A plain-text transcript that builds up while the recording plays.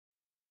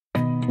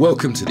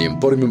Welcome to the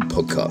Embodiment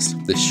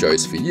Podcast. This show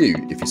is for you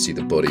if you see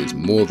the body as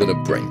more than a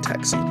brain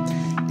taxi.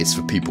 It's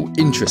for people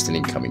interested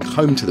in coming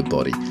home to the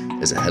body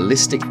as a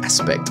holistic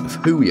aspect of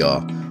who we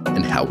are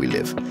and how we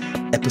live.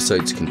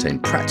 Episodes contain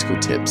practical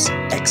tips,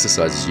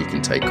 exercises you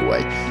can take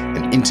away,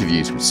 and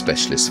interviews with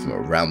specialists from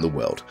around the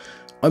world.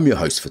 I'm your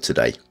host for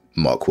today,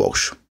 Mark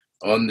Walsh.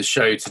 On the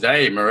show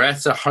today,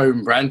 Merete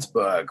Holm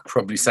Brantbjerg,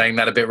 probably saying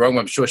that a bit wrong.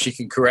 I'm sure she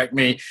can correct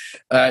me.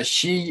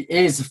 She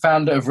is the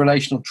founder of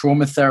Relational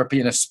Trauma Therapy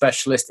and a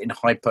specialist in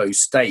Hypo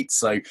state.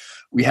 So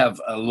we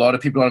have a lot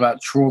of people on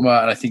about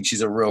trauma, and I think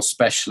she's a real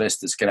specialist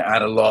that's going to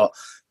add a lot.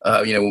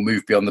 We'll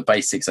move beyond the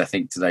basics, I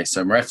think, today.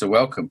 So Merete,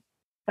 welcome.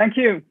 Thank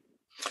you.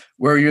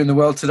 Where are you in the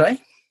world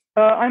today?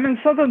 I'm in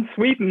southern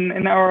Sweden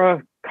in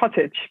our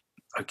cottage.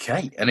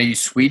 Okay. And are you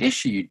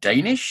Swedish? Are you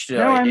Danish?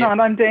 No, I'm not.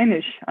 I'm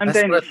Danish. I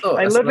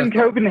live in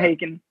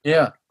Copenhagen.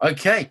 Yeah.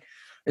 Okay.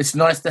 It's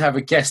nice to have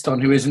a guest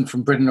on who isn't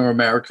from Britain or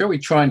America. We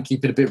try and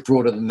keep it a bit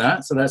broader than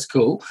that, so that's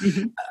cool.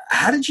 Mm-hmm.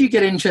 How did you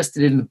get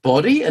interested in the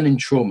body and in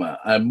trauma?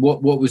 And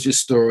what was your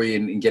story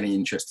in getting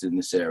interested in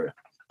this area?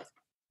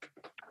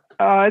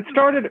 It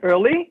started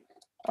early.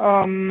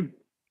 In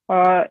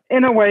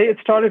a way, it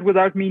started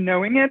without me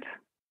knowing it.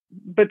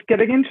 But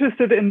getting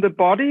interested in the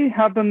body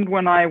happened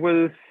when I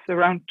was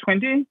around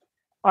 20.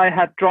 I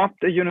had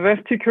dropped a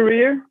university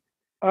career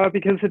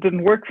because it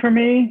didn't work for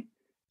me.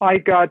 I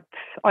got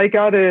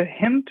a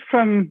hint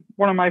from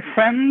one of my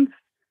friends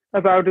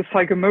about a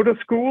psychomotor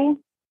school.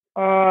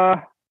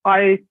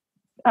 I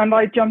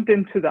jumped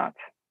into that,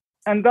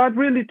 and that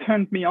really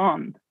turned me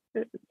on.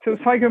 So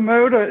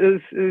psychomotor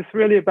is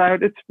really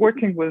about, it's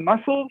working with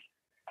muscles,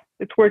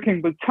 it's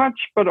working with touch,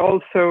 but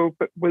also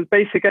with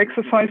basic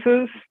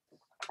exercises.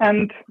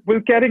 And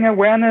with getting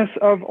awareness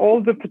of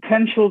all the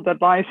potential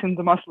that lies in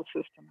the muscle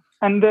system.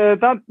 And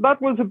that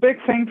was a big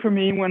thing for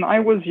me when I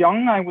was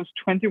young. I was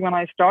 20 when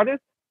I started.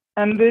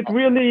 And it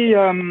really,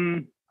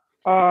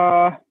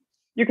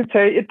 you could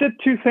say, it did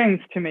two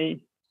things to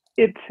me.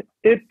 It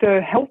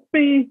helped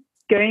me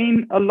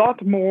gain a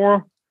lot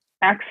more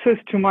access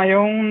to my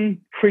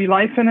own free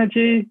life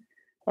energy,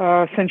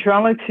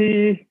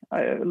 centrality,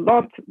 a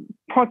lot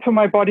parts of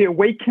my body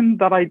awakened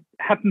that I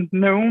hadn't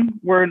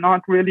known were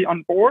not really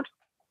on board.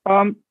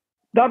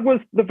 That was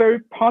the very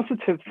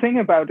positive thing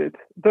about it.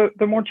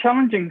 The more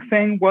challenging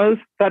thing was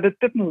that it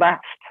didn't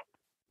last.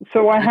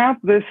 So I had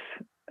this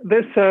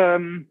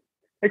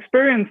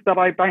experience that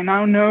I by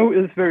now know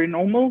is very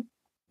normal,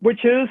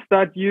 which is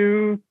that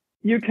you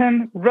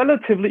can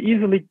relatively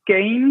easily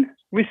gain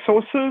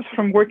resources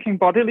from working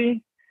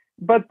bodily,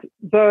 but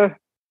the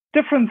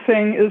different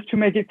thing is to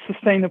make it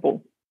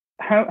sustainable.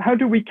 How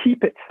do we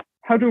keep it?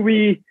 How do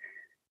we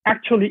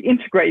actually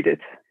integrate it?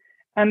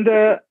 And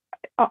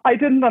I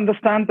didn't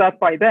understand that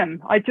by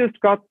then. I just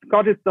got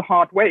it the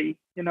hard way.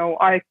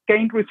 I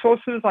gained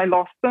resources, I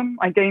lost them.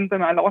 I gained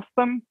them, I lost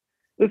them.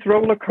 This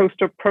roller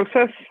coaster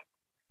process.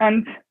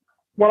 And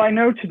what I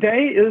know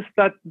today is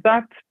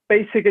that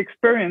basic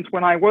experience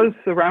when I was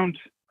around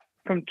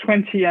from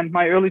 20 and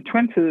my early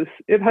 20s,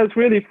 it has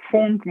really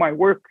formed my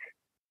work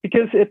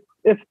because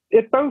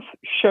it both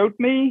showed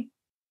me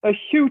a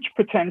huge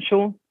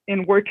potential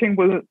in working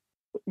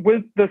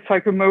with the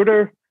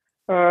psychomotor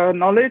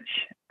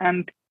knowledge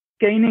and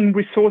gaining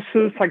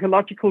resources,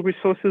 psychological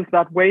resources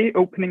that way,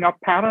 opening up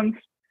patterns.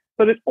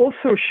 But it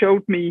also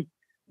showed me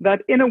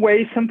that in a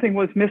way something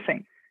was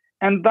missing.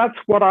 And that's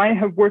what I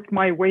have worked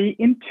my way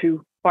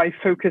into by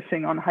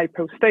focusing on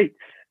hypo states.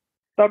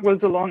 That was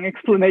a long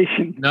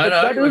explanation.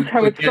 That is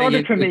how it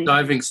started for me.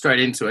 Diving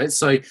straight into it.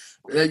 So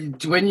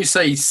when you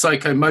say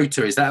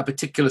psychomotor, is that a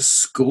particular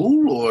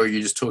school or are you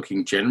just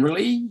talking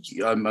generally?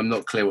 I'm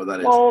not clear what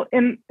that is. Well,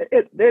 it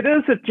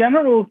is a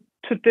general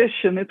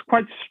tradition. It's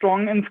quite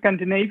strong in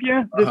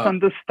Scandinavia, this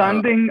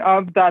understanding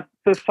of that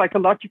the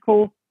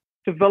psychological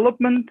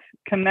development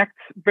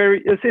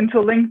is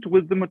interlinked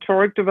with the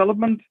motoric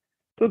development.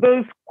 So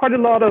there's quite a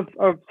lot of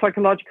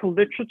psychological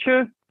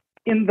literature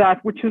in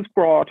that, which is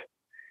broad.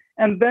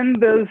 And then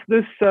there's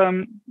this.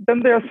 Then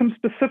there are some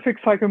specific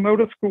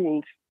psychomotor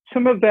schools.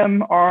 Some of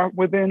them are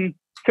within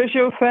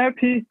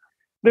physiotherapy.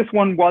 This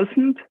one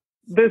wasn't.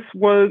 This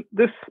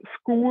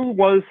school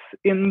was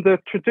in the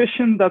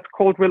tradition that's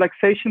called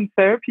relaxation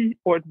therapy,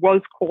 or it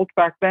was called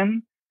back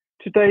then.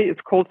 Today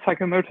it's called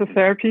psychomotor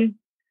therapy.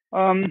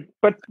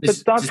 But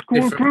that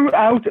school grew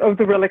out of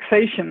the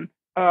relaxation.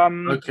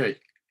 Okay.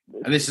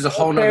 And this is a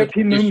whole other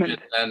tradition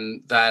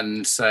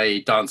than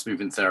say dance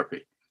movement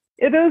therapy.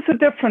 It is a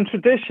different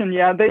tradition,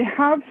 yeah. They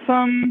have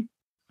some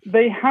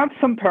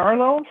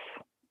parallels.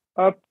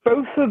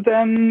 Both of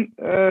them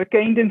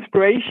gained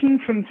inspiration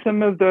from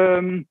some of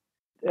the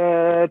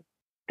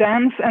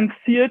dance and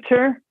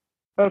theater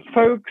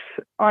folks.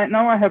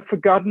 I have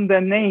forgotten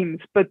their names,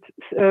 but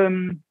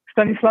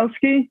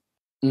Stanislavski,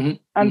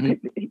 and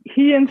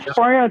he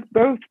inspired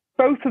both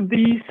of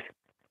these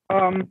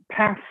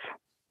paths.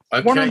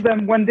 Okay. One of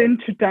them went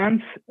into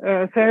dance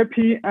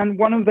therapy, and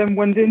one of them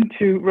went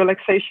into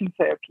relaxation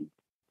therapy.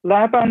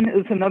 Laban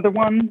is another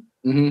one.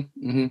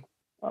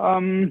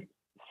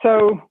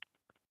 So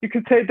you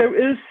could say there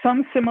is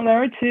some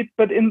similarity,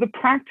 but in the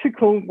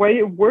practical way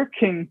of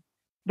working,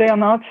 they are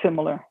not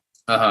similar.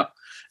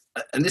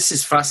 And this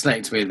is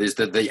fascinating to me. There's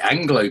the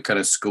Anglo kind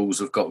of schools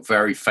have got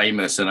very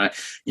famous, and I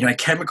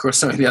came across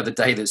something the other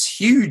day that's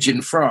huge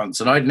in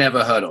France, and I'd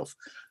never heard of.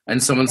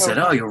 And someone said,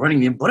 "Oh, you're running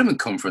the Embodiment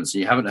Conference,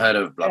 and you haven't heard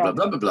of blah blah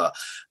blah blah blah."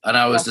 And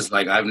I was just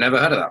like, "I've never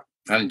heard of that."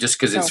 And just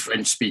because it's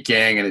French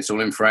speaking and it's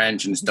all in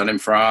French and it's done in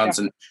France,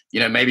 and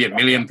maybe 1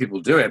 million people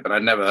do it, but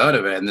I'd never heard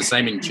of it. And the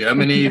same in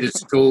Germany, there's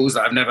schools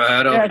that I've never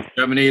heard of in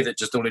Germany that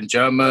just all in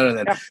German, and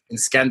then in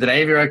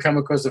Scandinavia I come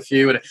across a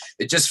few, and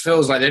it just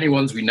feels like the only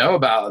ones we know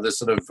about are the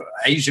sort of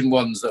Asian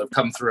ones that have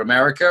come through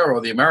America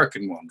or the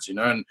American ones,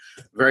 and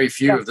very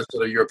few of the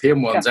sort of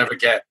European ones ever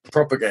get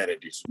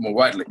propagated more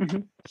widely.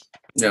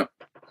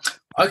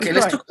 Okay,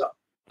 let's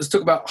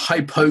talk about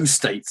hypo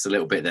states a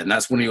little bit then.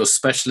 That's one of your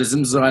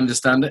specialisms, as I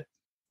understand it.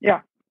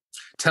 Yeah.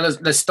 Tell us,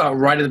 let's start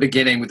right at the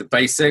beginning with the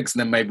basics, and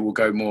then maybe we'll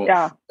go more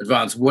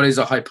advanced. What is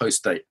a hypo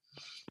state?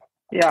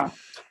 Yeah.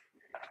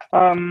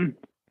 I'll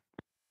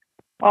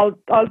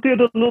do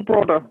it a little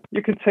broader.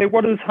 You could say,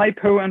 what is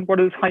hypo and what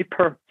is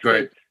hyper?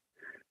 Great.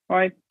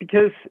 Right?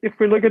 Because if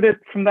we look at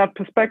it from that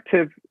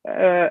perspective,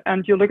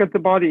 and you look at the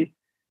body,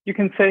 you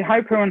can say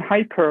hypo and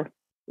hyper.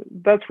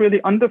 That's really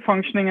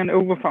underfunctioning and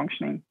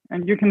overfunctioning.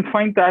 And you can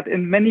find that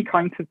in many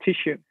kinds of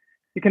tissue.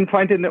 You can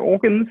find it in the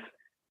organs.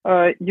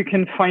 You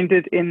can find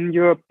it in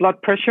your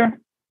blood pressure.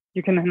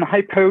 You can have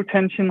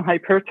hypotension,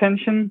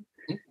 hypertension.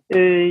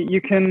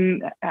 You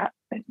can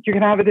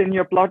have it in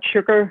your blood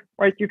sugar,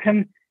 right? You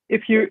can,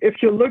 if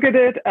you look at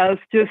it as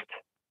just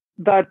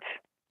that,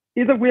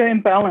 either we're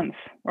in balance,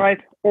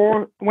 right?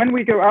 Or when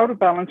we go out of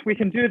balance, we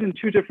can do it in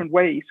two different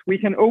ways. We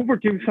can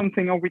overdo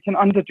something or we can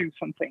underdo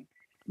something.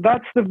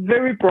 That's the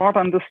very broad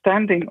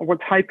understanding of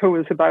what hypo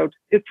is about.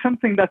 It's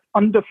something that's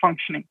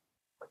underfunctioning,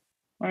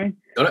 right?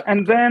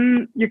 And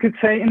then you could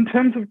say, in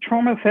terms of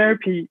trauma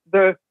therapy,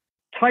 the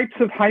types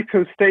of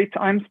hypo states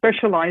I'm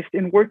specialized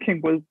in working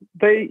with,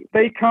 they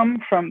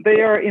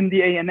are in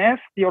the ANS,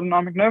 the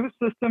autonomic nervous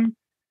system.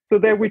 So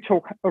there we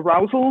talk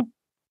arousal,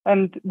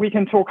 and we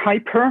can talk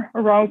hyper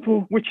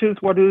arousal, which is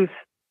what is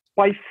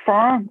by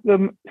far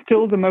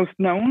still the most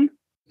known,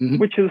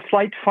 which is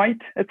flight,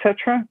 fight,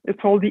 etc.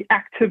 It's all the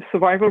active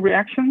survival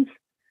reactions.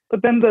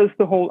 But then there's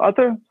the whole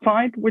other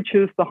side, which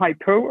is the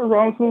hypo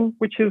arousal,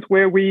 which is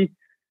where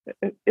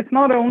it's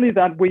not only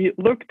that we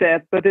looked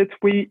at, but it's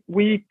we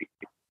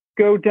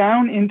go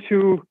down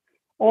into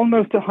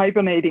almost a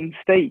hibernating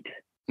state,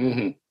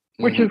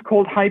 which is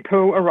called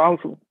hypo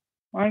arousal,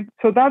 right?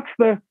 So that's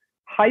the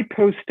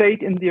hypo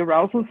state in the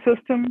arousal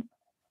system.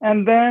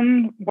 And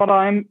then what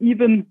I'm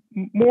even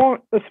more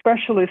a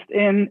specialist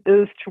in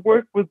is to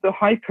work with the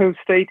hypo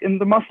state in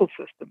the muscle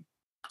system.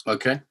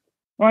 Okay.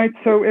 Right.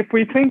 So if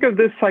we think of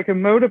this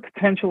psychomotor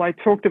potential I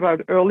talked about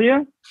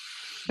earlier,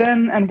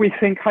 and we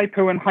think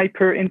hypo and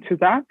hyper into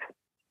that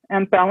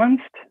and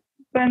balanced,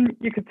 then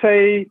you could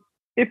say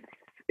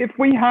if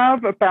we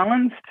have a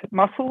balanced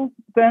muscle,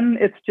 then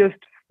it's just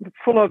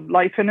full of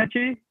life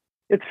energy.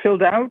 It's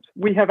filled out.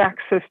 We have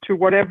access to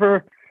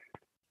whatever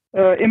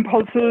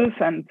impulses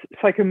and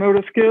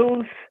psychomotor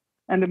skills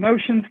and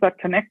emotions that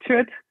connect to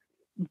it.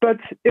 But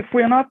if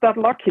we're not that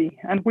lucky,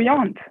 and we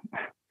aren't,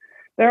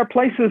 there are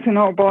places in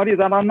our body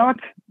that are not,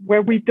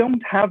 where we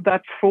don't have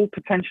that full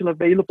potential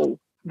available,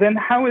 then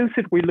how is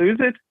it we lose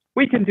it?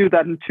 We can do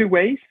that in two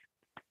ways.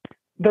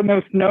 The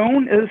most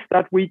known is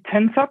that we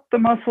tense up the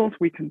muscles,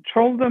 we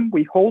control them,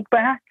 we hold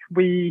back,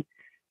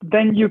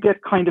 then you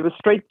get kind of a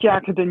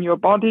straitjacket in your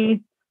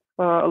body,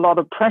 a lot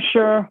of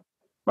pressure,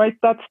 right?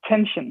 That's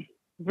tension.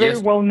 Very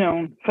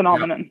well-known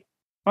phenomenon,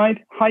 right?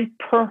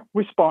 Hyper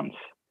response.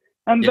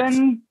 And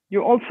then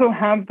you also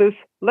have this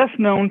less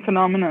known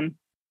phenomenon,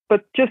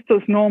 but just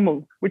as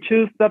normal, which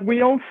is that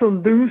we also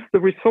lose the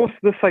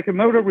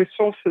psychomotor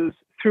resources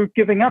through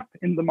giving up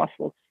in the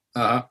muscles.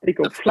 They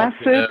go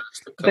flaccid,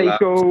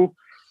 you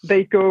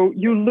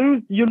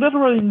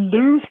literally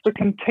lose the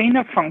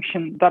container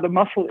function that a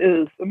muscle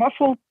is. The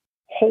muscle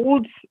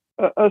holds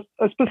a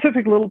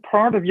specific little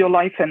part of your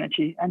life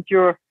energy and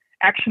your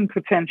action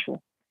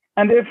potential.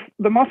 And if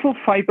the muscle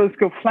fibers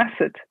go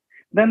flaccid,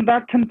 then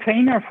that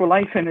container for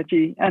life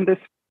energy and this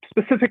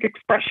specific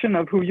expression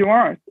of who you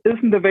are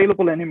isn't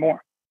available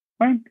anymore,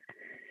 right?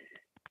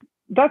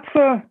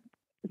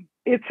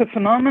 It's a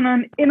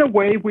phenomenon. In a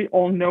way, we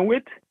all know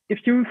it. If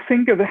you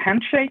think of a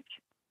handshake,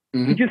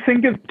 did you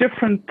think of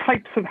different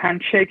types of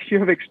handshakes you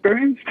have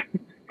experienced?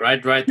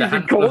 Right. The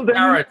handful of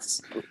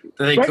carrots.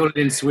 They call it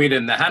in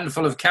Sweden, the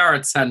handful of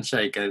carrots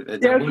handshake.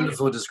 It's a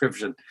wonderful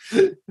description.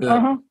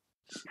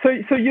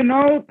 So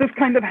this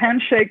kind of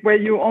handshake where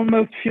you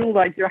almost feel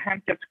like your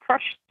hand gets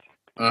crushed.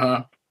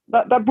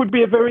 That would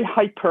be a very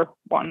hyper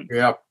one.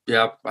 Yeah.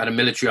 I had a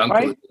military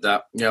uncle that did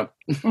that. Yeah.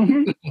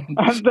 And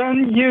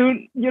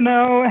then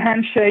a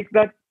handshake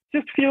that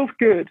just feels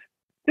good.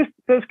 Just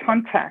there's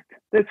contact.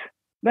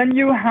 Then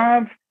you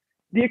have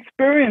the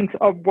experience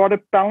of what a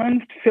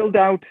balanced, filled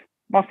out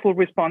muscle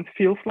response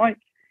feels like.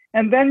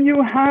 And then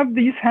you have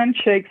these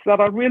handshakes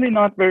that are really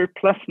not very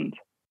pleasant.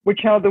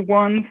 which are the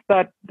ones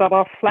that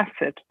are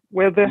flaccid,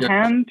 where the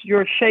hand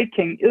you're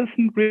shaking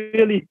isn't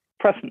really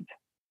present,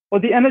 or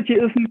the energy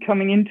isn't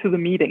coming into the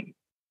meeting.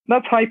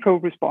 That's hypo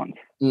response.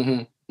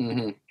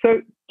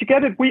 So to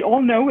get it, we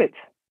all know it.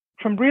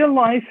 From real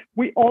life,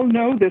 we all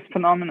know this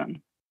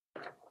phenomenon.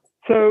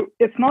 So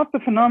it's not the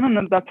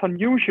phenomenon that's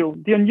unusual.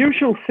 The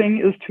unusual thing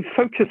is to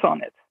focus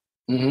on it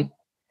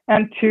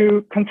and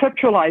to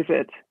conceptualize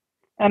it.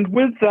 And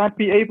with that,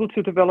 be able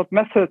to develop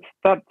methods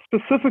that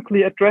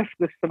specifically address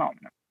this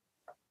phenomenon.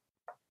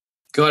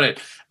 Got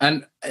it.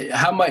 And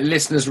how might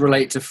listeners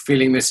relate to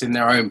feeling this in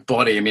their own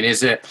body? I mean,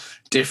 is it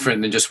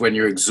different than just when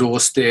you're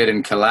exhausted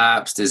and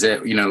collapsed? Is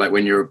it, like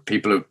when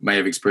people may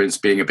have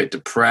experienced being a bit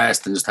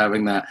depressed and just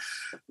having that?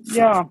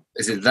 Yeah.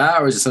 Is it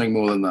that, or is it something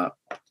more than that?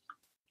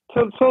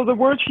 So the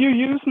words you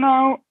use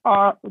now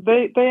are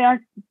they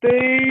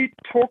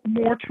talk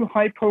more to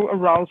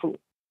hypoarousal.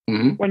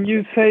 When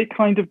you say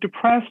kind of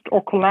depressed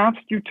or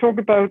collapsed, you talk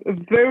about a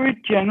very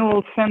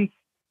general sense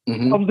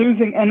of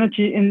losing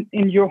energy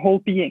in your whole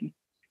being.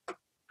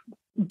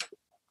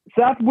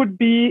 That would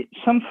be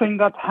something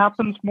that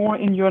happens more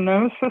in your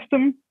nervous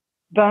system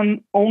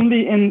than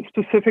only in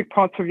specific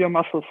parts of your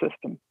muscle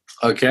system.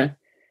 Okay.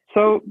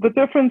 So the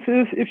difference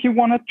is, if you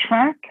want to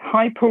track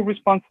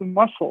hypo-responsive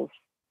muscles,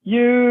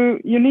 you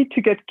need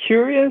to get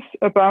curious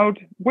about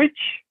which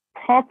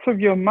parts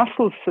of your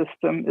muscle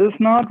system is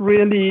not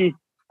really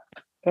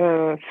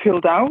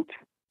filled out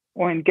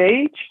or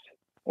engaged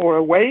or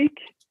awake.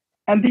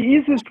 And the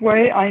easiest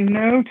way I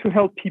know to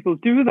help people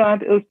do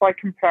that is by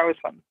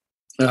comparison.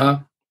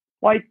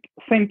 Like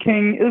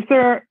thinking, is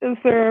there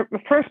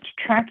first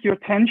track your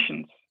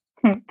tensions,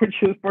 which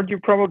is what you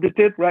probably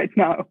did right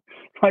now,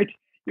 right?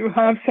 You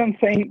have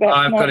something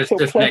that's not so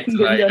pleasant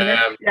in your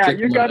neck. Yeah,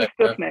 you got a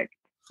stiff neck.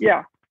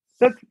 Yeah.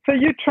 So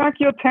you track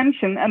your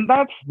tension, and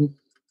that's,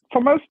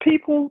 for most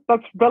people,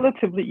 that's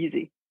relatively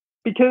easy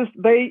because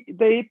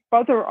they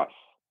bother us.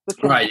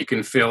 Right, you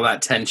can feel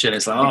that tension.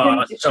 It's like,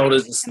 my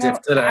shoulders are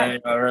stiff today.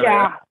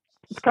 Yeah,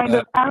 it's kind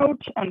of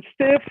ouch and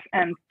stiff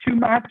and too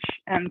much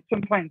and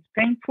sometimes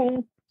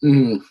painful.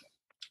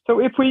 So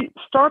if we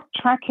start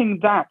tracking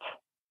that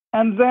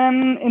and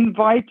then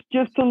invite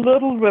just a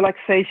little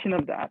relaxation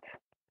of that,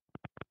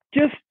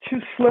 just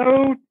to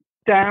slow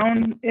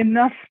down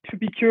enough to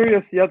be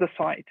curious the other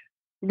side.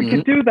 We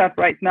could do that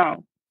right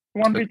now.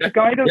 You want me to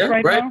guide us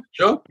now?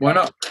 Sure, why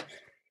not?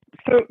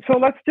 So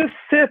let's just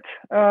sit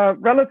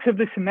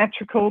relatively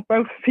symmetrical,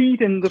 both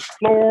feet in the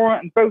floor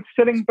and both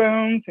sitting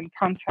bones in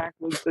contact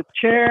with the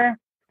chair.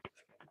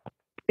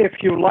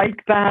 If you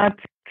like that,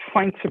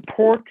 find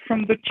support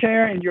from the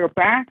chair in your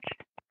back.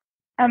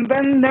 And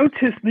then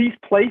notice these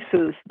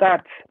places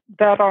that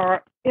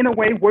are, in a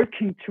way,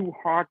 working too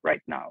hard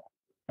right now.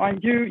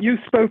 And you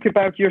spoke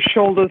about your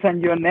shoulders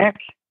and your neck,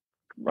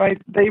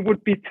 right? They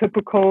would be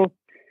typical.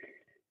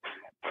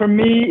 For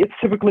me, it's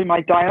typically my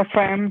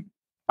diaphragm.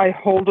 I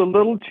hold a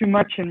little too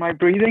much in my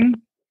breathing.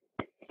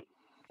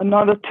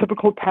 Another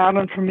typical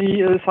pattern for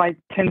me is I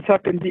tense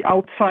up in the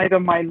outside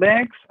of my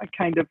legs. I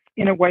kind of,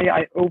 in a way,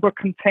 I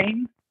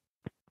over-contain.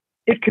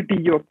 It could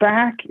be your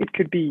back. It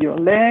could be your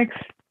legs.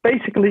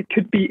 Basically, it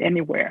could be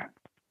anywhere.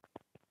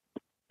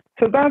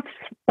 So that's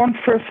one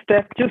first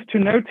step, just to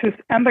notice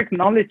and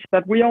acknowledge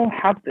that we all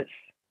have this.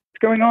 It's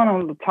going on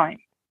all the time.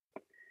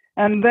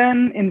 And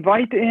then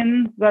invite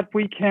in that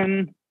we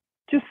can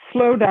just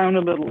slow down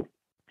a little.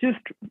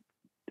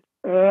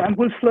 And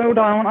we'll slow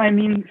down, I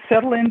mean,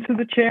 settle into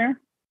the chair.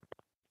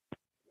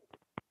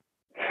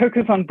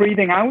 Focus on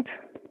breathing out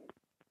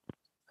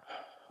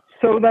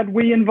so that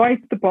we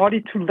invite the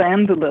body to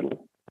land a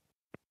little.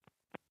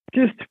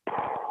 Just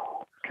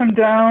come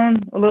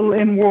down a little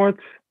inwards.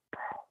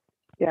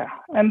 Yeah,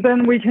 and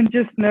then we can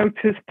just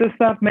notice, does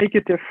that make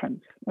a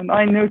difference? And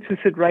I notice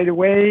it right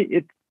away.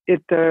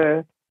 It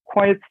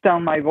quiets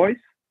down my voice.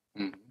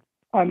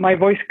 My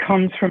voice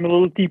comes from a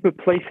little deeper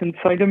place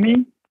inside of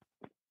me,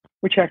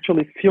 which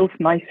actually feels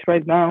nice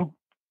right now.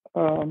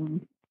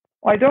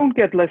 I don't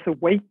get less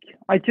awake.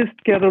 I just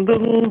get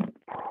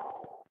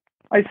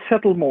I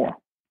settle more.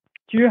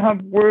 Do you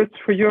have words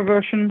for your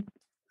version?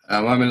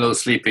 I'm a little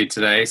sleepy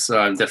today, so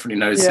I'm definitely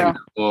noticing that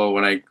more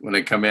when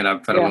I come in.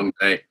 I've had a long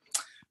day.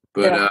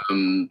 But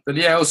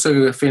yeah, also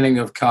a feeling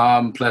of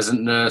calm,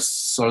 pleasantness,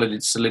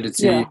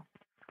 solidity.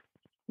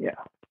 Yeah.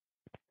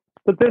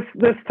 But this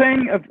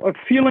thing of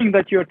feeling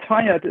that you're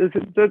tired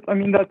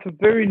that's a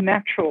very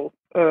natural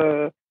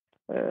thing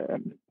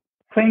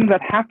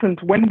that happens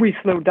when we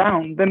slow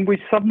down. Then we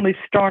suddenly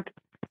start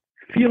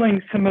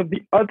feeling some of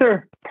the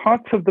other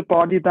parts of the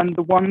body than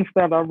the ones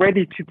that are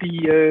ready to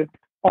be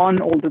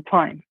on all the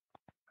time.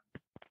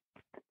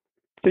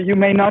 So you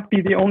may not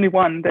be the only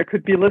one. There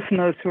could be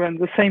listeners who are in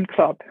the same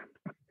club.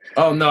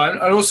 Oh, no. And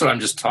also, I'm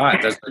just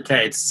tired. That's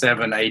okay. It's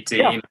 7:18.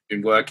 Yeah. I've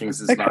been working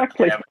since 9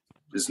 a.m.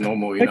 It's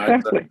normal, you know.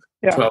 Exactly.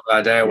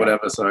 12-hour day or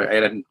whatever. So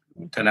 8 and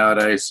 10-hour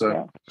days.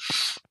 So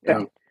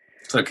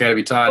it's okay to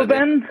be tired. So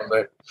then,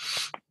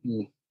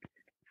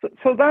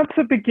 so that's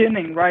a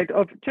beginning, right?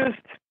 Of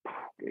just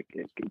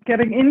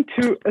getting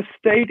into a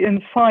state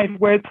inside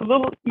where it's a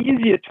little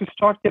easier to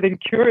start getting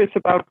curious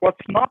about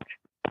what's not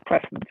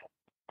present,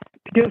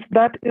 because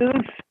that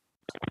is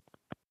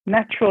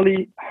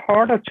naturally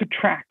harder to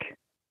track.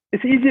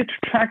 It's easier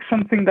to track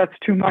something that's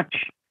too much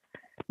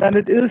than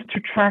it is to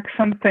track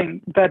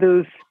something that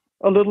is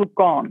a little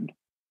gone.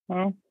 You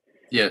know?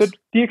 Yes. But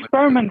the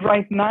experiment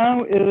right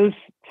now is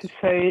to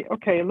say,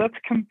 okay, let's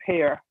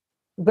compare.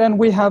 Then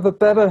we have a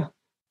better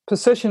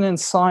position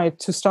inside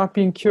to start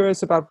being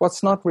curious about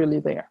what's not really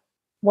there.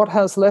 What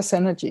has less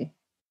energy?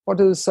 What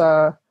is,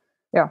 So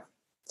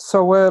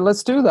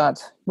let's do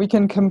that. We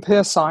can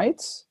compare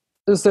sides.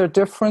 Is there a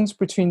difference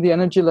between the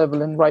energy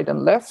level in right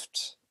and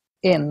left,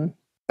 in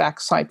back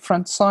side,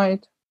 front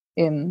side,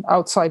 in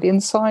outside,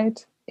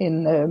 inside,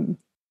 in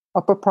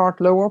upper part,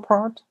 lower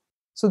part?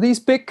 So these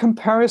big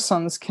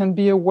comparisons can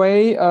be a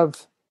way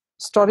of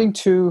starting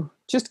to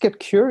just get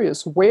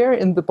curious. Where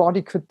in the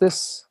body could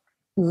this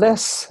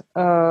less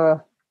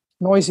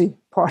noisy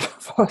part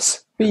of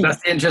us be?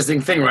 That's the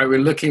interesting thing, right? We're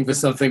looking for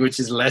something which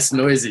is less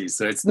noisy.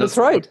 So it's that's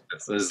right.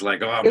 So it's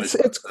like, oh,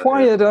 it's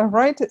quieter,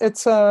 right?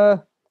 It's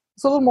a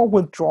little more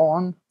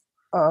withdrawn,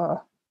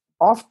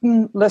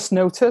 often less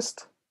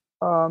noticed,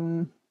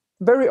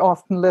 very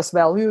often less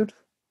valued.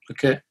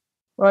 Okay.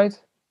 Right?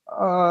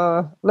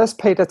 Less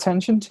paid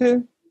attention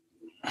to.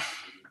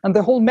 And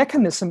the whole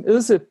mechanism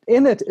is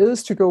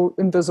to go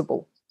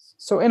invisible.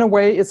 So in a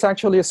way, it's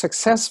actually a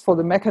success for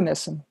the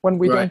mechanism when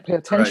we don't pay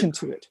attention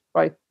to it,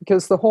 right?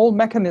 Because the whole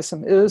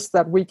mechanism is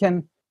that we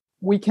can,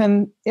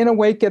 in a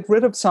way, get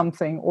rid of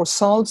something or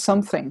solve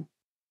something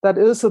that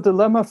is a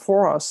dilemma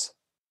for us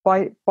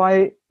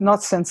by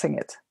not sensing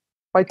it,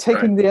 by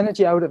taking the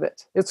energy out of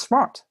it. It's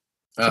smart.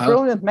 It's a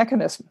brilliant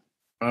mechanism.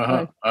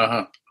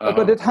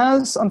 But it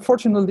has,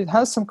 unfortunately,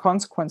 some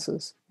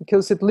consequences,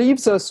 because it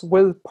leaves us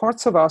with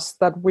parts of us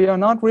that we are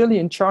not really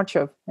in charge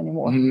of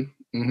anymore.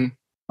 Mm-hmm. Mm-hmm.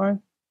 Right?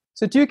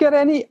 So do you get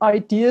any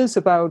ideas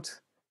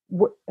about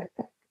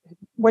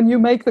when you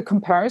make the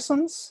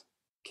comparisons?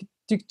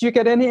 Do you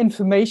get any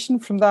information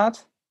from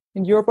that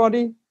in your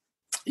body?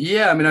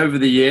 Yeah, I mean, over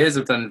the years,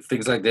 I've done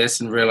things like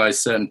this and realized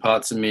certain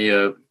parts of me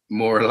are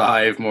more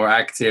alive, more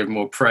active,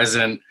 more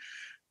present.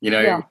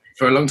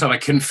 For a long time, I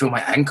couldn't feel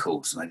my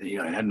ankles. I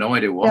had no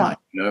idea why.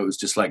 Yeah. It was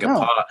just like a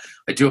part.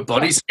 I do a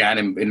body scan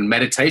in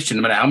meditation.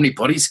 No matter how many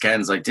body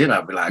scans I did,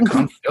 I'd be like, I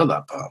can't feel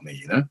that part of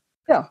me,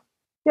 Yeah.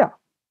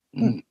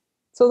 Mm.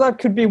 So that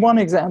could be one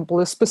example,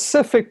 a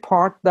specific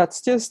part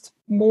that's just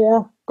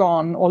more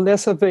gone or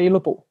less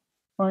available,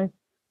 right?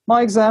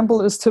 My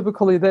example is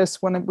typically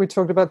this. When we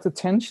talked about the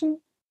tension,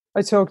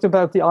 I talked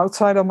about the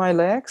outside of my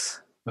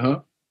legs. Uh-huh.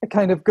 I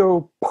kind of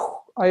go,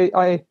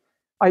 I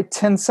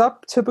tense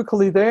up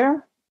typically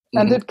there.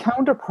 And it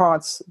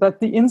counterparts that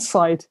the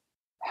inside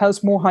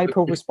has more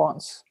hypo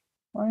response,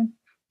 right?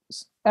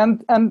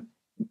 And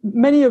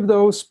many of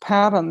those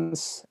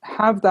patterns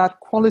have that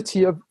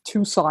quality of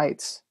two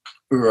sides.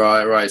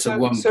 Right. So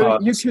one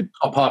part, you could,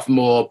 top half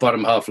more,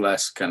 bottom half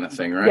less, kind of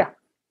thing, right?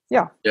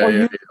 Yeah.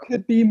 You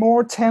could be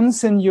more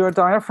tense in your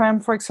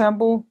diaphragm, for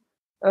example,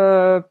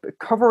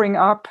 covering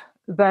up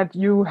that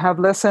you have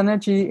less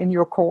energy in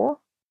your core.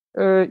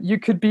 You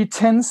could be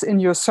tense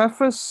in your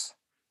surface,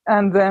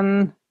 and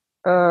then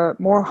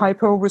more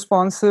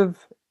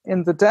hypo-responsive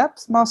in the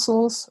depth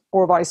muscles,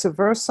 or vice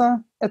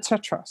versa,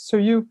 etc.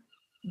 So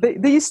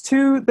these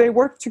two, they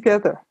work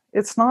together.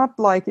 It's not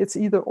like it's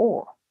either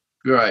or.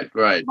 Right.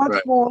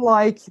 Much more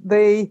like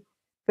they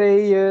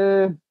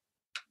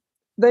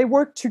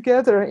work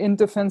together in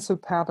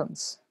defensive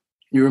patterns.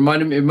 You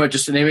reminded me,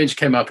 just an image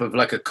came up of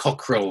like a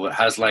cockerel that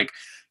has like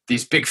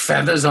these big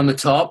feathers on the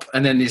top,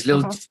 and then these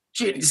little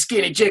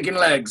skinny chicken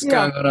legs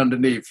going on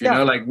underneath.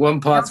 Like one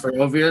part's very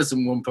obvious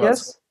and one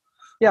part's...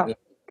 Yeah.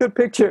 Good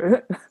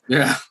picture.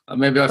 Yeah,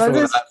 maybe I thought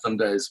of that some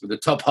days. With the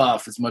top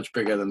half, it's much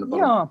bigger than the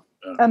bottom.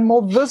 Yeah, and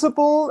more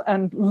visible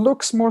and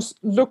looks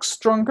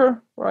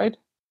stronger, right?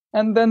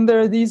 And then there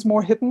are these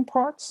more hidden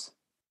parts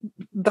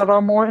that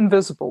are more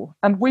invisible,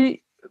 and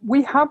we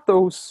have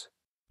those.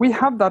 We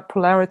have that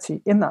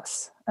polarity in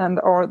us, and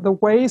the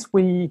ways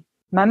we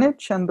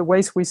manage and the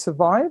ways we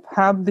survive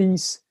have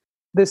this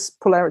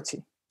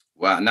polarity.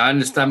 Wow, now I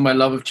understand my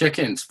love of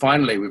chickens.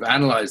 Finally, we've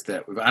analyzed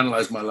it. We've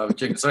analyzed my love of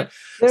chickens. So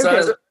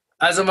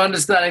as I'm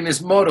understanding this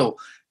model,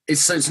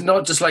 it's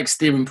not just like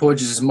Stephen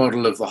Porges'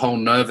 model of the whole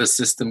nervous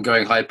system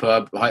going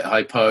hypo,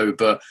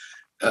 but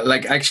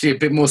like actually a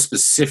bit more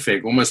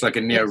specific, almost like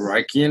a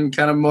neo-Reichian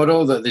kind of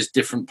model, that there's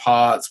different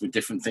parts with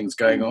different things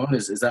going on.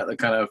 Is that the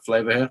kind of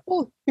flavor here?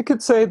 Well, you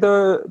could say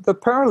the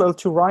parallel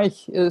to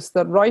Reich is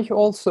that Reich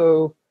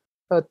also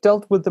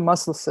dealt with the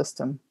muscle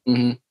system.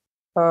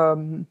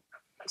 Mm-hmm.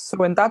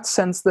 So in that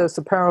sense, there's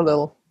a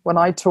parallel. When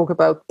I talk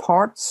about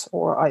parts,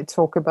 or I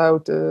talk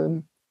about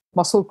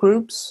muscle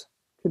groups,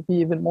 could be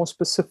even more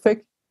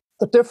specific.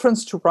 The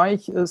difference to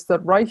Reich is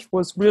that Reich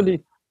was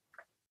really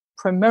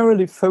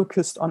primarily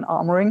focused on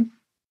armoring,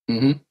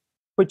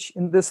 which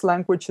in this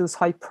language is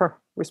hyper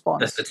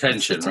response. That's the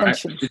tension,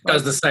 right? It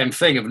does the same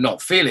thing of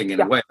not feeling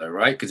in a way, though,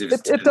 right? Because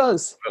it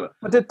does,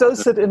 but it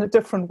does it in a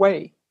different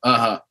way.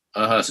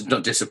 So it's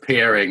not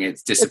disappearing,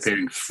 it's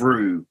disappearing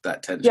through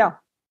that tension. Yeah.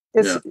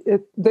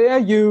 There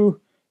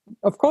you,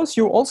 of course,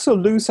 you also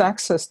lose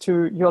access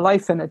to your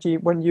life energy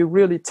when you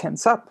really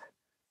tense up,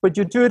 but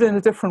you do it in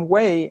a different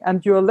way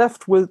and you're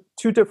left with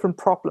two different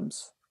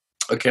problems.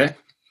 Okay.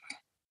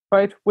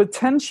 Right? With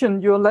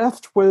tension, you're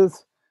left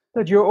with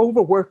that you're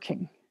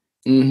overworking.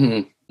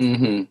 I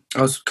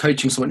was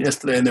coaching someone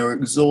yesterday and they were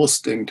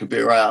exhausting to be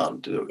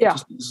around.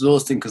 Just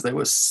exhausting because they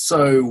were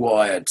so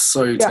wired,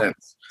 so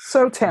tense.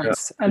 So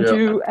tense. And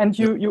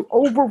you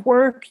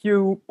overwork,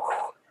 you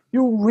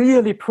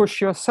really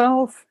push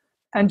yourself,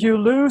 and you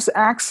lose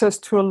access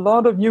to a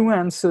lot of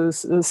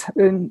nuances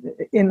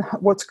in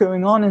what's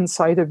going on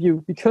inside of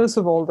you because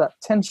of all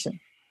that tension.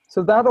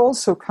 So that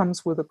also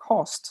comes with a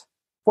cost.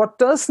 What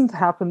doesn't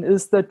happen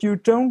is that you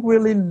don't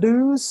really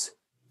lose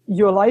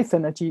your life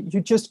energy,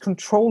 you just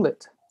control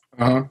it.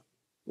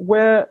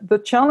 Where the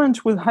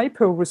challenge with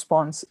hypo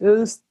response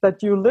is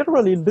that you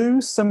literally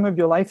lose some of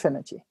your life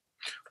energy.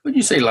 When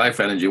you say life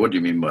energy, what do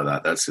you mean by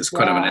that? That's just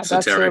kind of an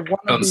esoteric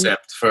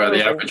concept for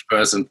the average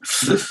person.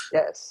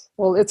 Yes.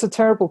 Well, it's a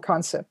terrible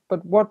concept,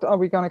 but what are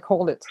we going to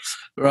call it?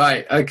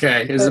 Right.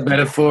 Okay. As a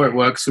metaphor, it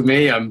works for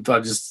me. I'm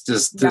just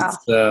this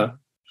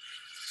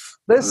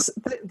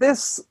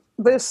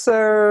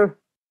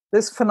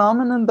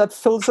phenomenon that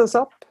fills us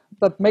up,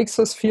 that makes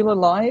us feel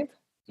alive,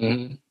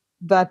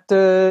 that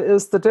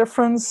is the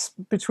difference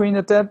between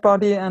a dead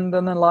body and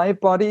an alive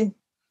body.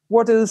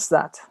 What is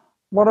that?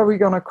 What are we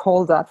going to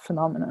call that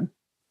phenomenon?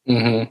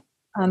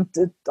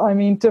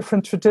 And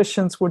different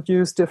traditions would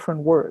use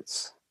different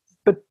words.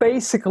 But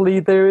basically,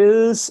 there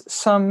is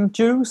some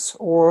juice,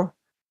 or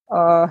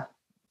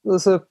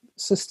there's a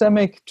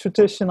systemic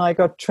tradition I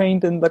got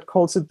trained in that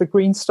calls it the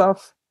green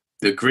stuff.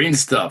 The green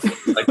stuff,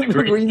 like the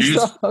green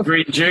juice. Stuff.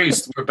 Green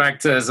juice. We're back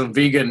to some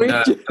vegan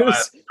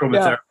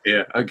chromotherapy.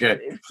 Yeah. Okay.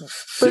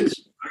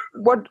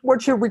 But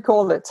what should we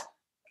call it?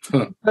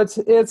 But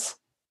it's,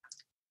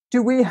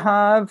 do we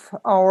have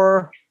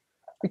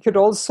we could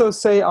also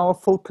say our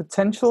full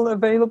potential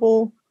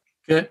available?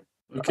 Okay.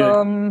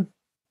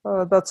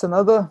 That's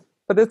another,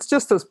 but it's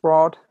just as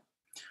broad.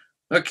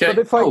 Okay. But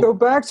if I go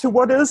back to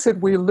what is it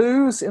we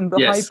lose in the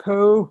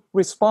hypo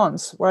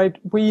response, right?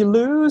 We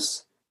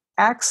lose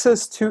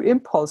access to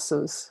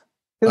impulses,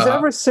 because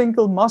every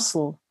single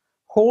muscle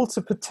holds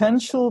a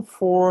potential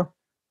for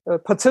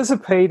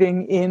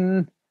participating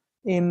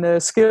in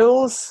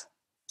skills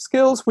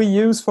we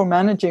use for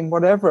managing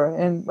whatever,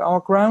 and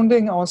our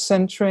grounding, our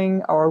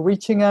centering, our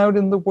reaching out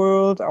in the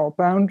world, our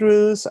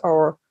boundaries,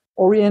 our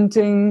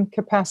orienting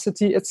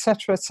capacity,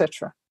 etc.,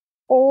 etc.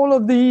 All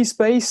of these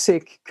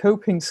basic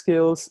coping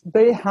skills,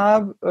 they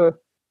have a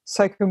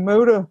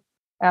psychomotor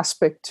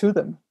aspect to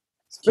them.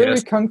 It's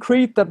very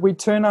concrete that we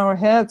turn our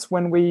heads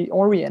when we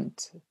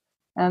orient,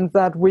 and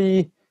that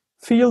we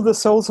feel the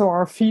soles of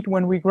our feet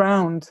when we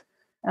ground,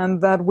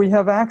 and that we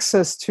have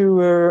access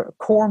to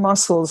core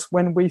muscles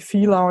when we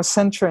feel our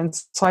center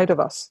inside of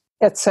us,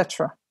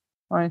 etc.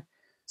 Right?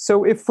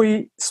 So if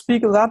we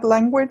speak that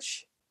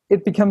language,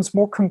 it becomes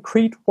more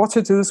concrete what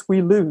it is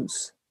we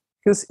lose.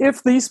 Because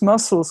if these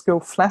muscles go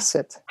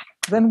flaccid,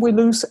 then we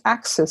lose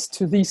access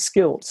to these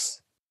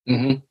skills.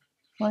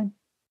 Right?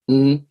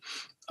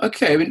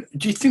 Okay,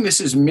 do you think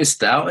this is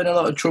missed out in a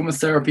lot of trauma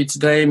therapy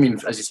today?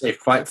 As you say,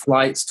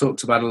 fight-flight's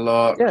talked about a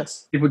lot.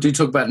 Yes. People do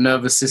talk about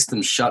nervous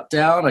system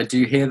shutdown. I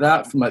do hear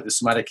that from the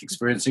somatic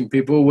experiencing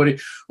people. What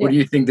do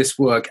you think this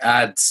work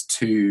adds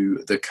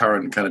to the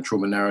current kind of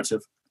trauma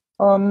narrative?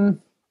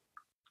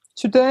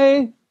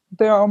 Today,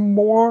 there are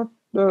more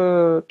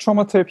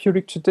trauma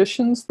therapeutic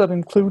traditions that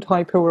include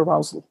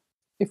hypoarousal.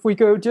 If we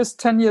go just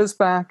 10 years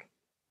back,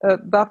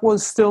 that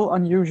was still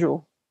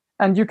unusual.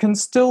 And you can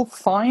still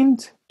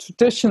find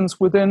traditions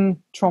within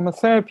trauma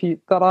therapy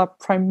that are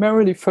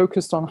primarily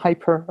focused on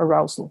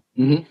hyperarousal,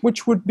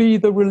 which would be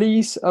the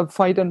release of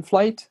fight and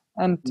flight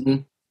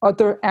and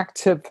other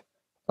active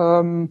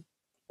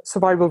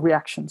survival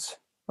reactions,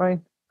 right?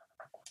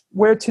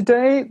 Where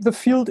today the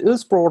field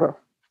is broader.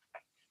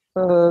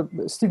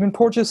 Stephen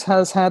Porges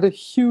has had a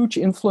huge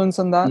influence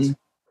on that,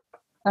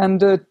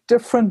 and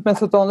different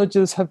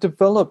methodologies have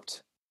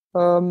developed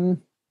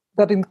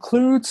that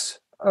includes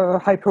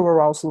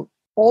hypoarousal,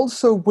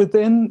 also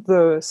within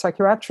the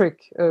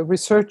psychiatric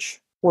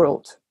research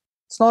world.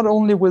 It's not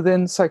only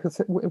within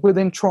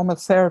trauma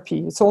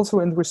therapy, it's also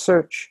in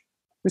research.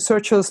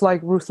 Researchers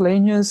like Ruth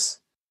Lanius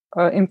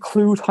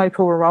include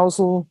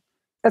hypoarousal,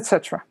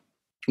 etc.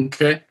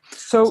 Okay.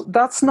 So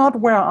that's not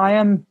where I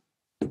am.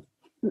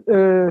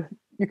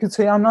 You could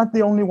say I'm not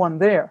the only one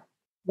there.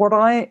 What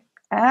I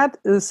add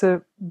is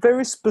a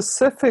very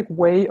specific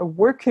way of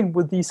working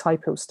with these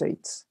hypo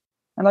states.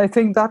 And I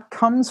think that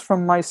comes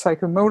from my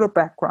psychomotor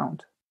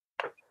background.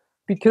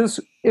 Because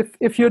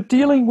if you're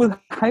dealing with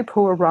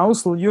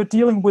hypoarousal, you're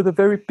dealing with a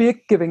very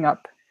big giving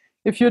up.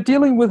 If you're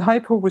dealing with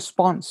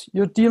hypo-response,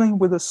 you're dealing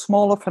with a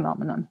smaller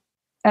phenomenon.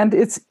 And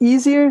it's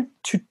easier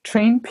to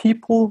train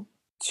people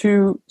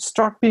to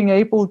start being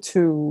able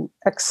to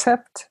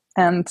accept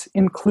and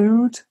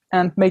include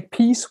and make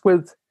peace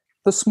with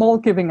the small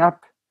giving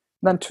up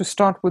than to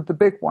start with the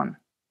big one.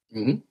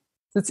 Mm-hmm.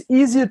 It's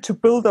easier to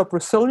build up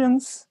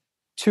resilience,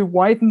 to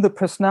widen the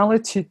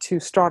personality, to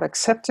start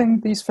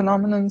accepting these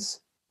phenomena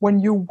when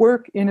you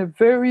work in a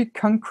very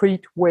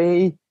concrete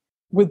way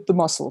with the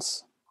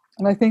muscles.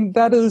 And I think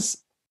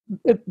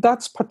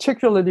that's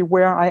particularly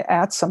where I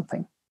add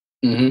something.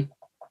 Mm-hmm.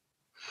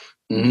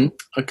 Mm-hmm.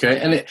 Okay.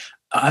 And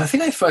I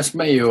think I first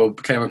met you or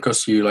came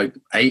across you like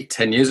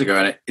 8-10 years ago,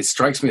 and it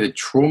strikes me the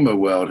trauma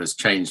world has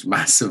changed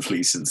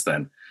massively since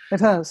then. It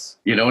has.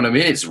 You know what I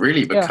mean? It's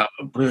really become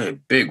a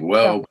big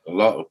world with a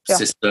lot of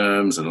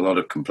systems and a lot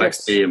of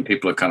complexity, and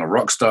people are kind of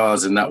rock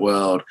stars in that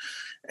world.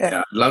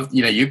 Yeah. I love,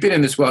 you've been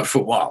in this world for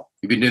a while.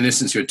 You've been doing this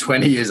since you were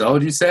 20 years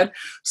old, you said.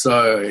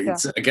 So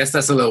I guess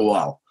that's a little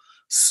while.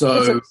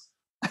 So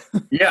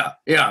yeah.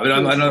 I mean,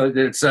 I know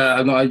it's,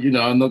 I'm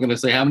not going to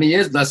say how many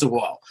years, but that's a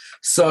while.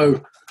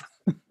 So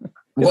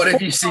what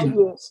have you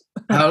seen?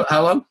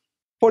 How long?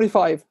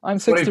 45. I'm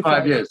 65.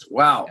 45 years.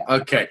 Wow. Yeah.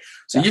 Okay.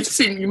 So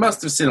you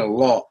must have seen a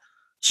lot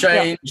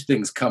change,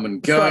 things come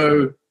and go.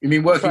 Right. I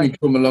mean, working in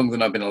trauma longer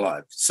than I've been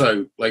alive.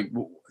 So,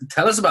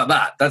 tell us about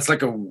that. That's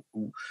like a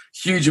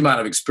huge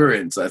amount of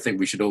experience I think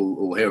we should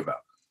all hear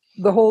about.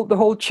 The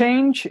whole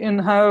change in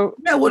how...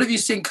 Yeah, what have you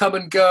seen come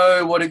and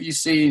go? What have you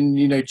seen,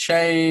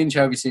 change?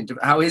 How have you seen...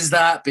 How is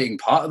that being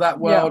part of that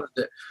world?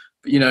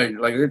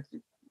 Yeah.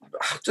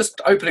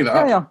 Just opening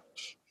that up.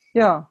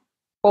 Yeah.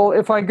 Well,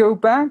 if I go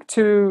back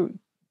to...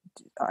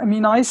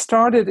 I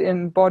started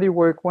in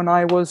bodywork when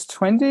I was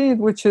 20,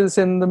 which is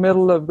in the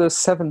middle of the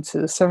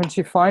 70s,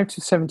 75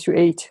 to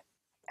 78.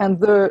 And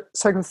the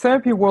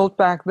psychotherapy world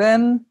back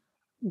then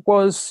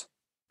was,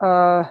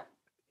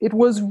 it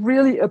was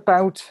really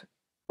about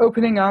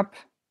opening up.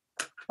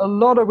 A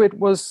lot of it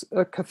was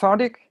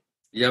cathartic.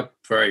 Yep,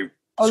 very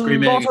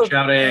screaming,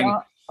 shouting.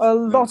 A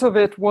lot of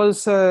it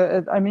was,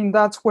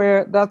 that's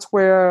where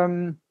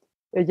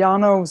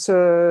Janov's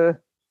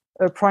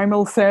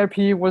primal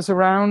therapy was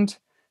around.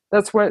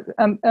 That's where,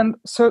 and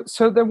so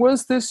there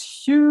was this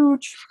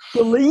huge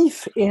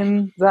belief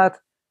in that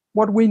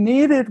what we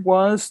needed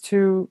was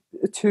to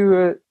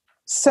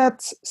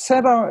set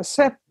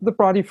the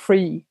body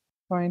free,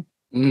 right?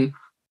 Mm-hmm.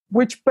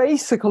 Which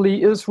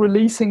basically is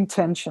releasing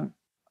tension.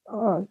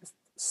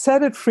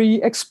 Set it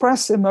free,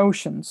 express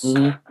emotions,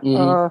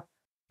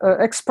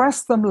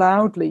 express them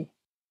loudly,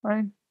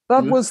 right?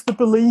 That was the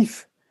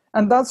belief,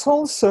 and that's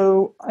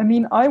also.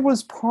 I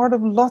was part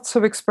of lots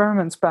of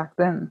experiments back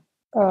then.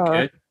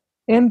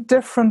 In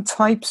different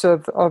types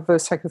of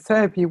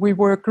psychotherapy. We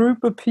were a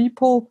group of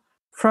people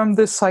from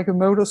this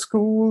psychomotor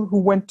school who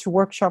went to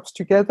workshops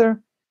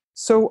together.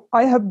 So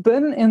I have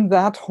been in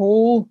that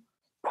whole...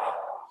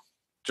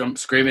 Jump,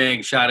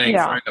 screaming, shouting,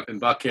 throwing up in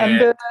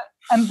bucket.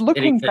 And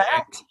looking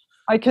back,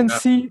 I can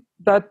see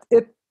that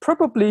it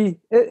probably...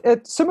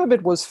 some of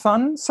it was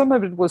fun, some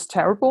of it was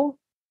terrible,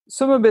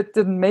 some of it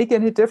didn't make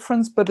any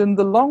difference, but in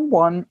the long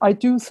run, I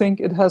do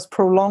think it has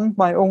prolonged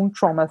my own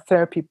trauma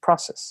therapy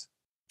process.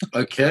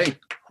 Okay,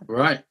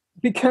 right.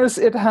 Because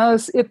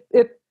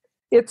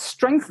it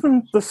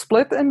strengthened the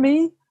split in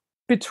me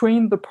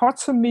between the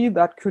parts of me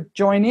that could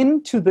join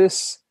into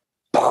this,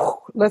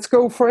 let's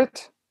go for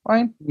it,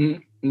 right?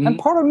 Mm-hmm. And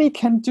part of me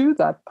can do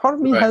that. Part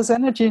of me has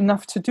energy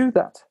enough to do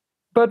that.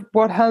 But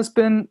what has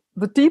been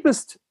the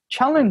deepest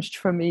challenge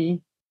for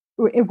me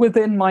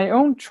within my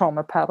own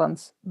trauma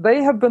patterns,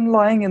 they have been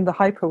lying in the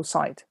hypo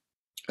side.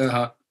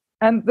 Uh-huh.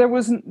 And there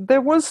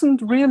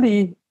wasn't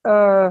really...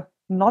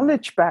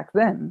 knowledge back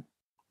then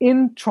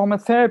in trauma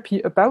therapy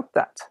about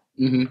that.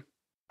 Mm-hmm.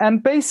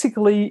 And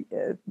basically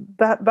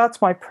that's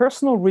my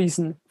personal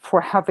reason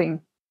for having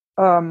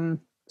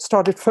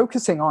started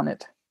focusing on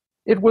it.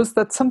 It was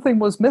that something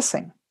was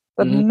missing,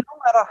 that no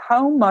matter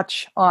how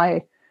much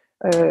I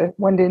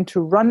went into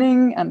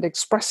running and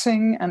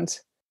expressing, and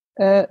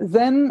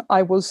then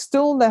I was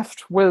still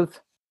left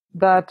with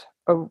that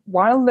a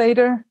while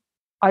later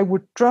I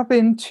would drop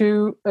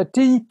into a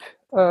deep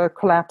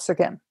collapse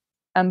again.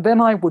 And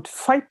then I would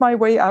fight my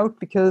way out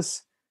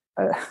because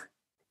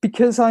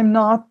I'm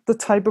not the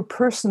type of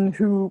person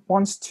who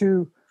wants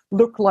to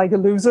look like a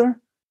loser,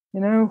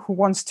 who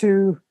wants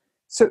to.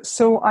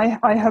 So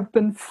I have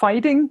been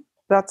fighting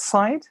that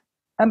side.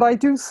 And I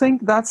do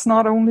think that's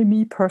not only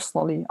me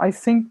personally. I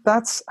think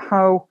that's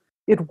how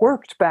it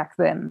worked back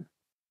then.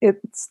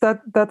 It's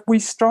that we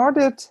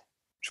started,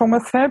 trauma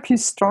therapy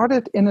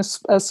started as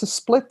a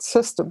split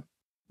system,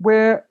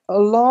 where a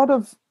lot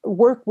of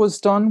work was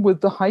done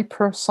with the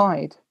hyper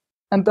side.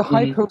 And the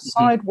hypo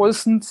side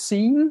wasn't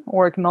seen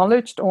or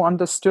acknowledged or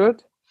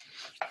understood.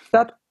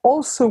 That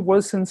also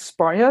was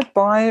inspired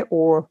by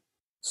or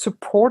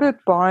supported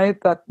by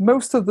that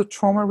most of the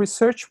trauma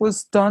research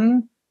was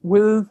done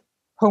with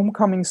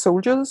homecoming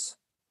soldiers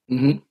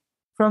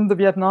from the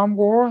Vietnam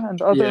War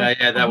and other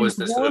that was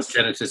the sort of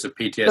genesis of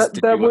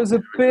PTSD. There was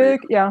a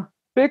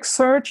big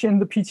surge in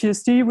the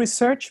PTSD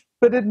research,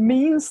 but it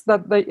means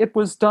that it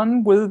was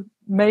done with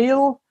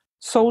male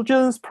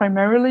soldiers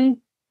primarily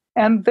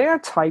and their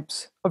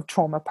types of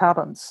trauma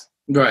patterns.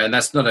 Right, and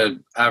that's not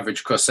an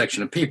average cross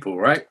section of people,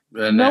 right?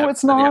 And no,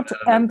 it's not,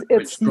 and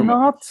it's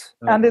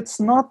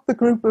not the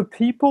group of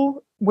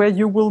people where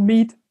you will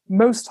meet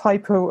most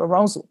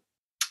hypoarousal.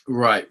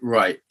 Right,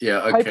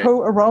 yeah, okay.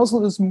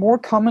 Hypoarousal is more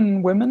common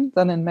in women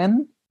than in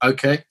men.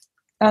 Okay.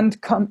 And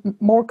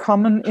more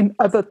common in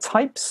other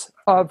types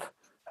of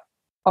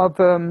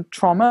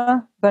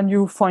trauma than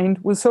you find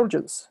with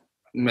soldiers.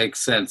 Makes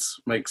sense.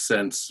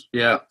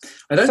 Yeah.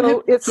 I don't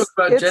hear people talk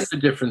about gender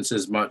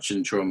differences much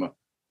in trauma.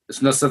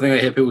 It's not something I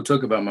hear people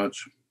talk about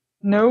much.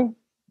 No,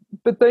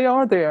 but they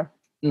are there.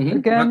 Mm-hmm.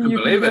 Again, I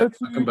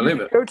can believe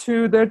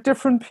it. There are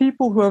different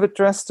people who have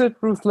addressed it.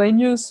 Ruth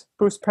Lanius,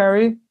 Bruce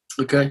Perry.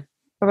 Okay.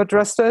 Have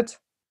addressed it.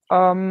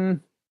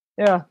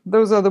 Yeah,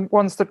 those are the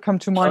ones that come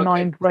to my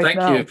mind right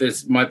now. Thank you. If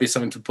this might be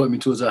something to point me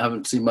towards I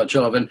haven't seen much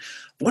of. And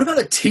what about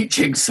the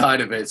teaching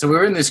side of it? So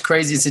we're in this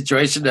crazy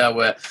situation now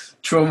where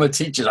trauma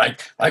teachers,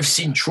 I've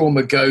seen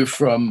trauma go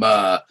from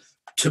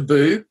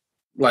taboo,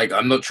 like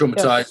I'm not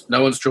traumatized, yes.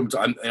 No one's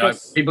traumatized.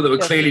 Yes. People that were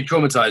clearly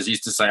traumatized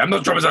used to say, I'm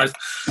not traumatized.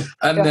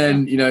 And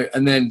then,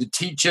 and then the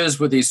teachers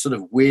were these sort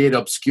of weird,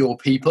 obscure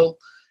people.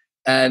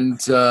 And,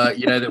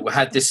 that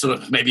had this sort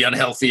of maybe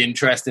unhealthy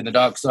interest in the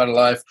dark side of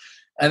life.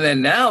 And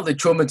then now the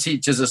trauma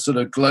teachers are sort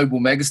of global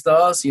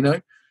megastars,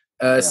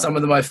 Some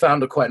of them I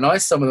found are quite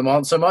nice. Some of them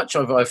aren't so much,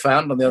 I've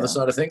found on the other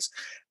side of things.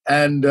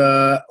 And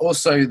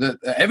also that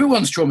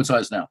everyone's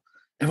traumatized now.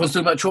 Everyone's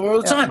talking about trauma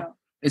all the time.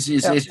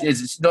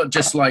 It's not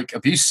just like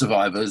abuse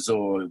survivors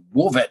or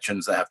war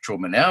veterans that have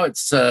trauma now.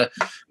 It's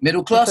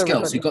middle-class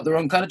girls who got the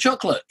wrong kind of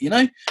chocolate,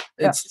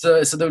 It's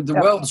so the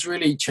world's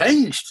really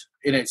changed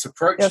in its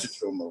approach to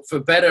trauma, for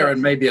better and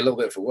maybe a little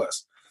bit for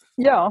worse.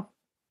 Yeah.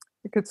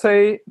 You could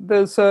say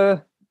there's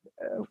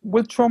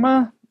with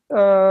trauma,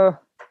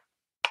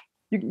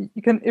 you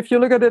can, if you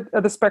look at it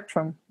at a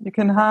spectrum, you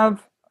can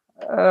have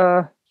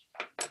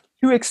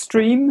two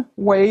extreme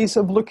ways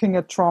of looking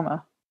at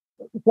trauma.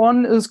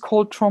 One is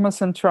called trauma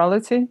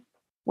centrality,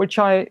 which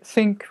I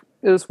think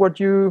is what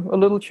you a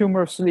little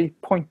humorously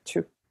point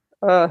to.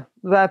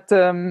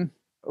 That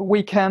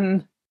we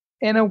can,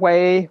 in a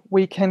way,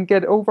 we can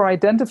get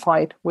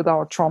over-identified with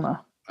our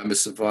trauma. I'm a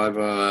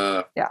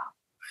survivor.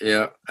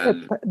 Yeah,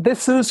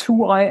 this is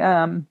who I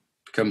am.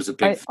 Becomes a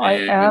big thing. I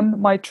am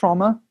my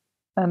trauma,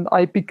 and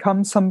I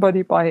become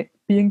somebody by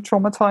being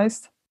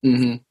traumatized.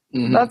 Mm-hmm.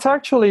 Mm-hmm. That's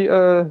actually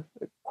a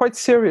quite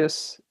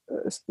serious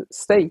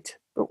state,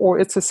 or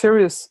it's a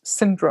serious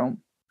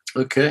syndrome.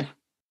 Okay.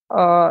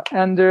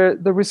 And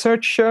the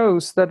research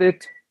shows that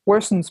it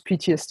worsens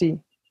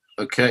PTSD.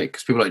 Okay,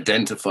 because people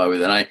identify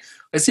with it.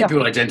 I see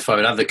people identify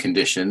with other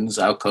conditions,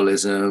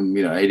 alcoholism,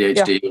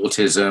 ADHD,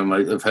 autism.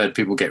 I've heard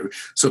people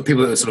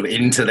people that are sort of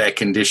into their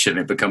condition,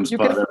 it becomes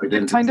part of their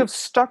identity. Kind of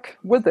stuck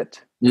with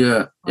it.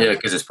 Yeah,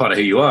 because it's part of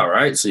who you are,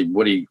 right? So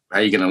how are you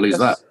going to lose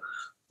that?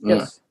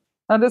 Yes,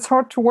 and it's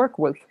hard to work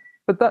with.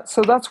 But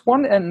that's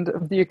one end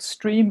of the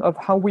extreme of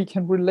how we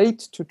can relate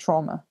to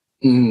trauma.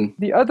 Mm.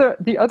 The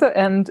other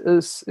end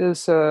is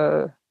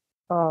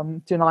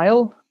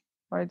denial,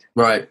 right?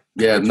 Right.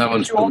 Yeah. No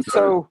one's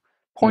also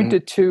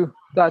pointed to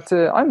that.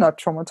 I'm not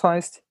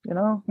traumatized.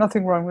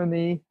 Nothing wrong with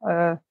me.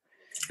 Or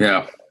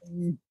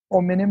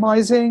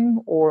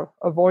minimizing, or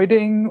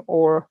avoiding,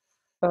 or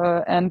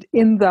and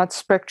in that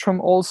spectrum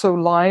also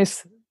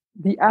lies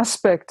the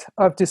aspect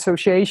of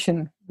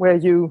dissociation where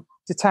you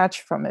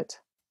detach from it.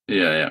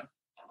 Yeah.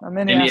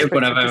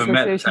 Everyone I've ever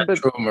met that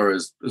trauma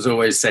has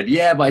always said,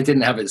 but I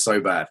didn't have it so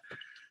bad.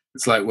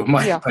 It's like, well,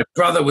 my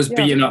brother was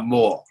beaten up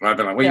more. I've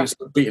been like, well, you were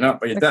still beaten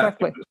up by your dad.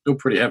 It was still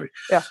pretty heavy.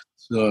 Yeah.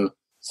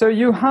 So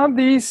you have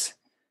these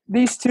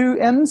two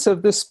ends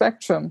of the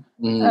spectrum.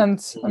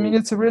 And I mean,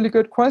 it's a really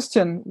good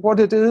question what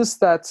it is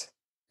that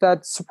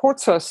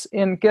supports us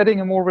in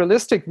getting a more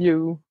realistic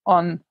view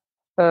on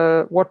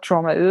what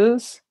trauma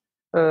is,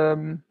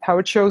 how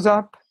it shows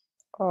up,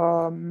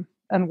 and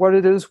what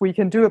it is we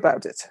can do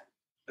about it.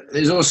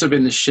 There's also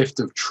been the shift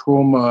of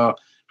trauma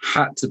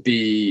had to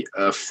be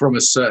from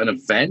a certain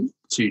event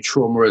to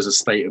trauma as a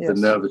state of the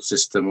nervous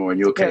system, or in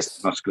your case,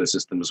 the muscular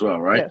system as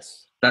well, right?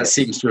 Yes. That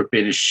seems to have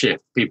been a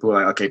shift. People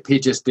are like, okay,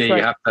 PTSD,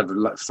 you have to have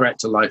a threat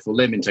to life or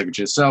limb,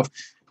 integrity of self.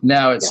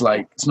 Now it's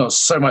like, it's not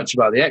so much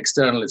about the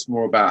external, it's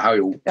more about how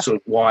you're sort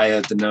of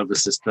wired, the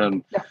nervous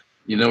system. Yeah.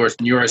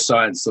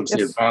 Neuroscience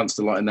obviously advanced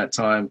a lot in that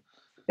time.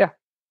 Yeah.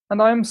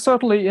 And I'm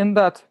certainly in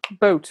that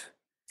boat.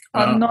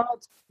 I'm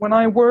not, when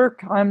I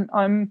work,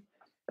 I'm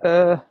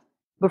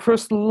the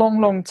first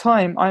long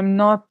time, I'm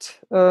not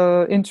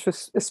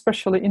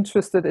especially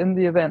interested in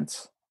the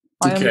events.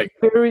 I am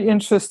very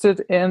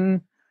interested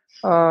in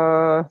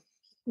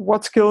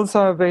what skills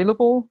are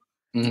available.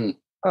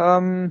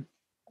 Mm-hmm.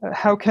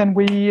 How can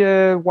we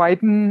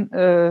widen?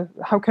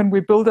 How can we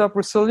build up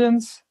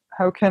resilience?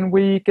 How can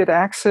we get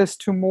access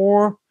to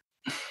more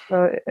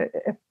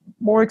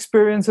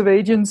experience of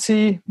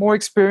agency, more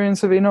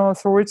experience of inner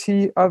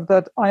authority, of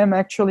that I am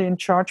actually in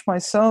charge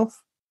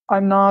myself.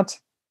 I'm not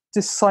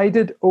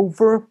decided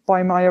over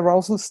by my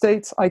arousal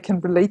states. I can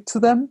relate to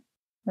them.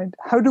 Right?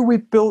 How do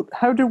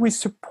we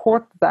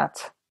support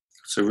that?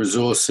 So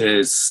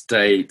resources,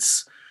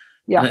 states.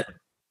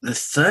 The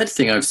third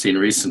thing I've seen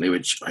recently,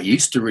 which I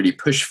used to really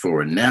push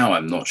for, and now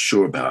I'm not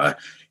sure about,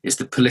 is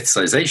the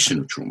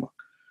politicization of trauma.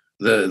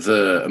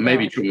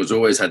 Maybe trauma's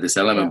always had this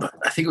element, but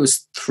I think it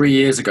was 3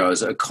 years ago. I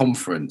was at a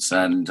conference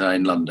and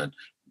in London,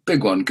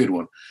 big one, good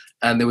one,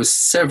 and there was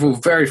several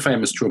very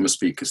famous trauma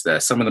speakers there,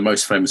 some of the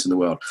most famous in the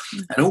world,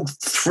 and all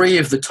three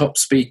of the top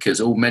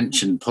speakers all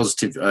mentioned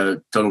positive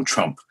Donald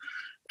Trump,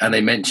 and they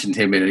mentioned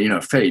him in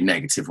a fairly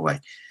negative way.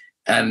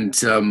 And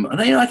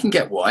I can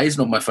get why. He's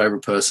not my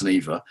favorite person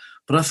either.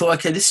 But I thought,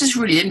 okay, this is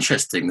really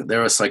interesting that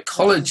there are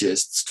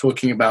psychologists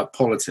talking about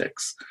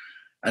politics.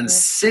 And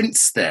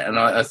since then, and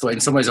I thought in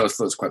some ways I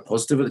thought it was quite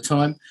positive at the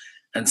time.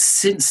 And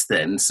since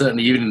then,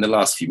 certainly even in the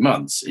last few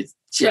months, it's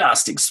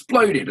just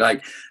exploded,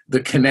 like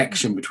the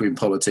connection between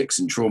politics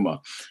and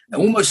trauma.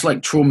 Almost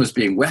like trauma is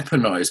being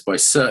weaponized by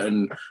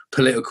certain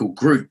political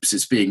groups.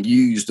 It's being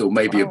used or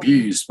maybe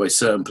abused by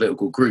certain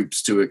political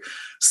groups to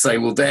say,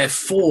 well,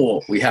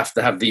 therefore we have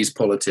to have these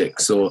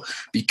politics, or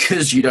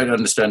because you don't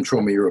understand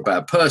trauma, you're a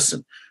bad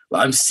person.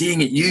 But I'm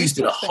seeing it used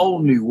in a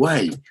whole new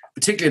way,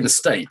 particularly in the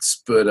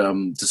States, but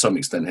to some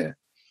extent here.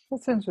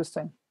 That's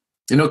interesting.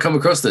 You not come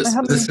across this?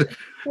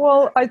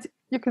 Well,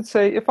 you could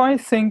say if I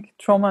think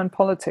trauma and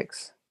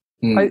politics,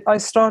 I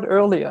start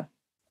earlier.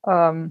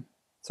 So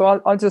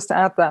I'll just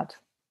add that,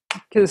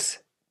 because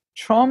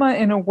trauma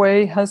in a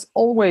way has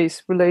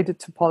always related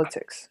to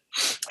politics.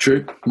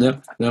 True. Yeah.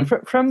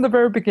 From the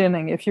very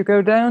beginning, if you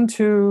go down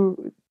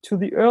to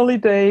the early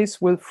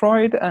days with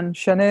Freud and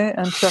Chenet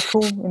and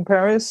Charcot in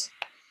Paris,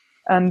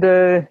 and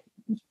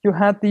you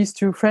had these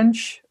two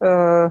French,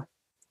 Chenet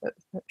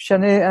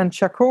and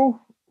Charcot,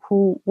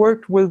 who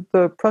worked with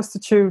the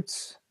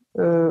prostitutes,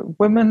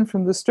 women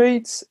from the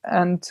streets,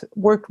 and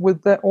worked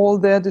with all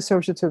their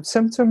dissociative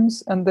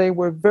symptoms. And they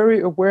were very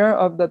aware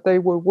of that they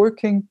were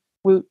working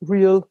with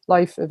real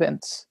life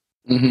events.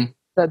 Mm-hmm.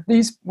 That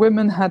these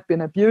women had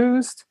been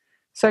abused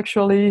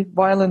sexually,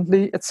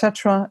 violently,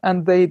 etc.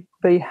 And they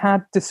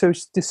had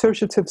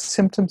dissociative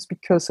symptoms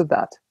because of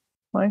that.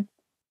 Right?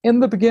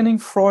 In the beginning,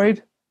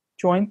 Freud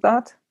joined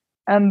that.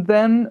 And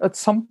then at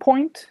some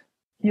point,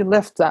 he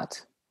left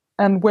that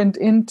and went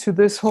into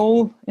this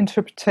whole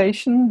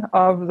interpretation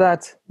of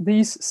that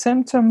these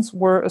symptoms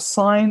were a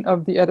sign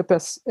of the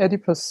Oedipus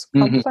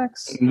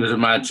complex,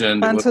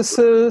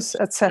 fantasies,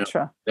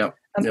 etc.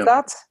 And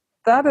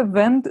that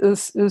event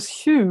is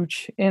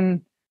huge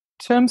in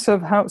terms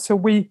of how. So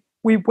we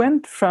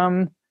went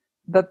from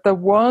that there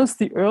was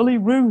the early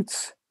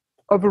roots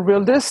of a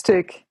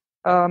realistic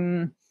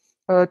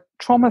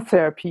trauma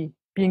therapy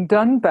being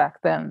done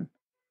back then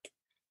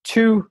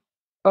to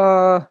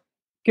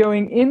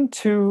going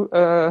into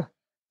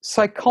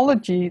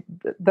psychology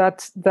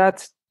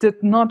that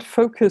did not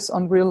focus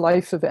on real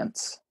life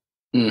events.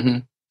 Mm-hmm.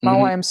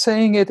 Now I am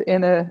saying it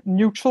in a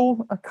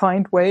neutral, a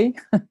kind way.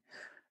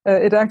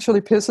 It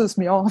actually pisses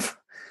me off.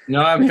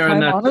 No, I'm hearing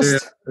that.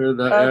 Honest,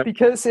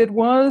 because it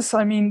was.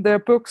 I mean, there are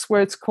books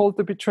where it's called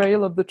 "The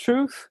Betrayal of the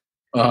Truth."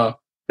 Uh-huh.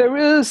 There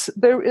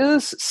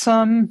is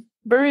some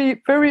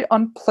very, very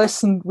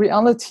unpleasant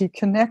reality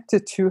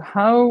connected to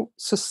how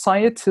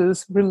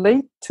societies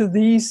relate to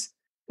these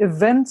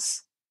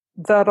events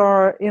that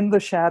are in the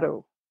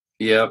shadow.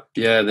 Yeah.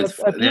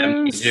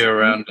 Abuse,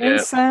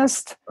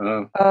 incest,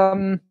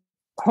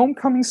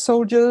 homecoming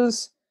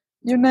soldiers,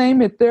 you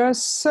name it. There are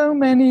so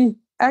many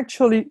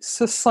actually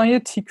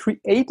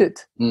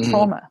society-created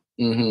trauma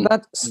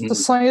that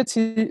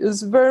society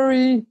is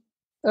very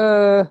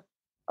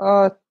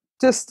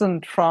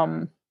distant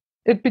from.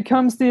 It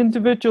becomes the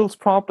individual's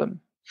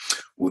problem.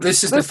 Well,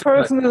 this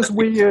person is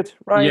weird,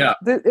 right? Yeah.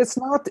 It's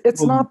not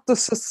the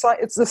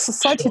society. The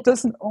society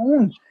doesn't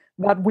own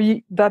that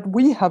we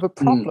have a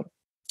problem.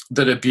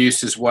 That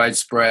abuse is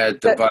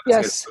widespread. That violence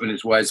against women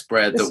is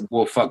widespread. That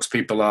war fucks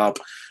people up.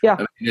 Yeah. I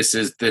mean, this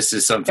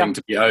is something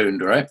to be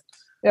owned, right?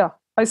 Yeah.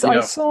 I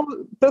saw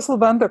Bessel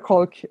van der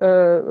Kolk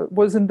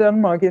was in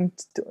Denmark in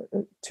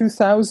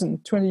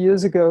 2000, 20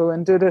 years ago,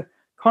 and did a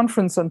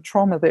conference on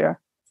trauma there.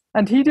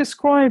 And he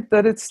described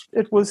that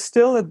it was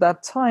still at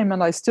that time,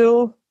 and I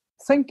still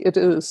think it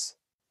is,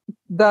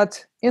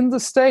 that in the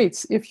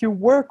States, if you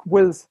work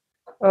with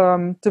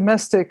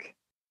domestic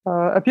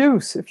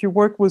abuse, if you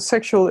work with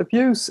sexual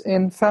abuse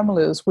in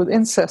families, with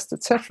incest,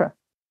 etc.,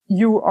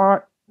 you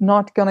are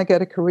not going to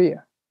get a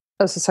career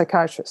as a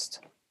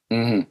psychiatrist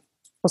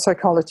or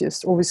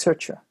psychologist or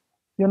researcher.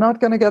 You're not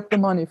going to get the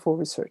money for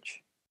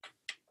research.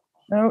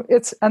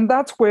 And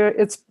that's where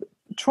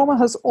trauma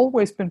has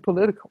always been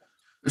political.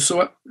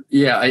 So,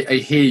 I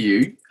hear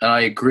you, and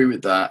I agree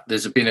with that.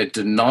 There's been a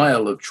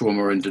denial of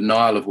trauma and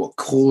denial of what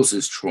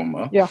causes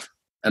trauma. Yeah.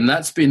 And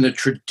that's been the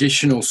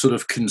traditional sort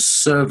of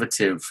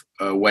conservative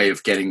way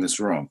of getting this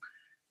wrong.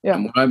 Yeah.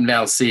 And what I'm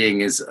now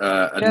seeing is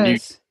a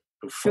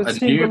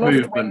new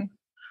movement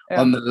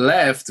on the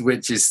left,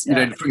 which is,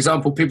 for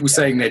example, people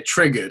saying they're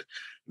triggered.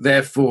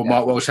 Therefore,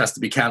 Mark Walsh has to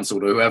be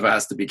cancelled, or whoever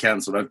has to be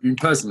cancelled. I've been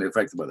personally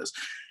affected by this.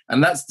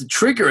 And that's the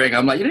triggering.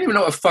 I'm like, you don't even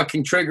know what a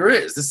fucking trigger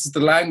is. This is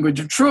the language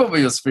of trauma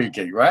you're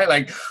speaking, right?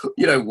 Like,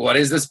 what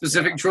is the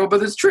specific trauma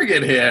that's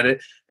triggered here? And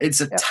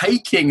it's a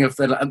taking of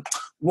the... And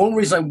one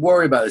reason I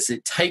worry about this,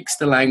 it takes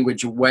the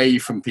language away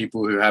from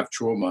people who have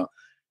trauma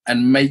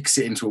and makes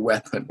it into a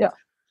weapon. Yeah.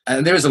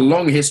 And there is a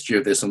long history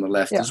of this on the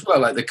left as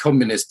well. Like the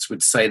communists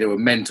would say there were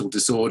mental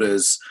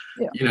disorders,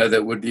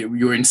 that would be,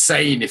 you're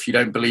insane if you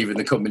don't believe in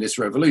the communist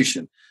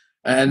revolution.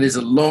 And there's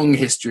a long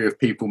history of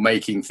people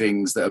making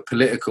things that are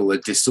political a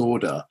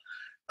disorder,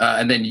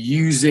 and then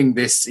using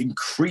this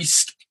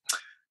increased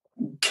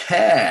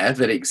care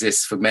that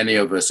exists for many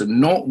of us and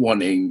not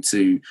wanting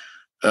to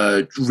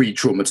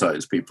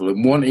re-traumatize people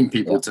and wanting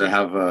people to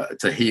have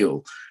to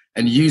heal,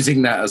 and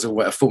using that as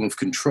a form of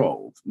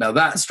control. Now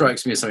that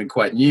strikes me as something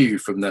quite new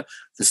from the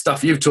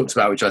stuff you've talked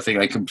about, which I think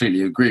I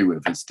completely agree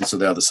with. It's on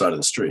the other side of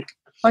the street.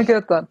 I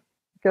get that.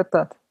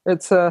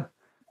 It's and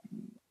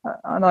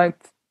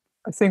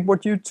I think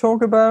what you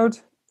talk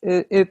about,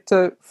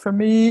 for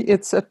me,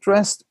 it's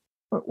addressed,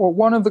 or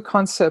one of the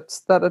concepts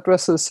that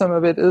addresses some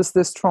of it is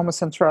this trauma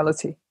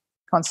centrality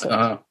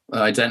concept.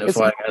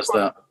 Identifying as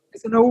that.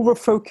 It's an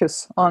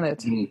over-focus on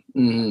it.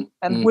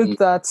 And with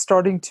that,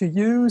 starting to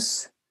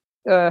use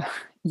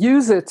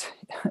it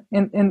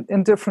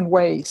in different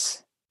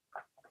ways,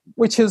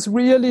 which is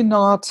really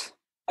not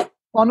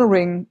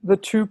honoring the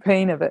true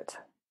pain of it.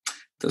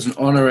 Doesn't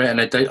honor it,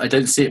 and I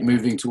don't see it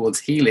moving towards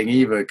healing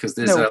either, because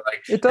there's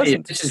it doesn't. Hey,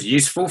 if this is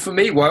useful for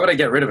me, why would I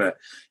get rid of it?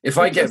 If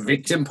I get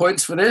victim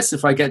points for this,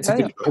 if I get to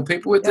control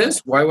people with this,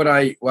 why would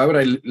I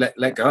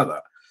let go of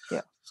that?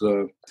 Yeah.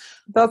 So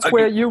that's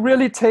where you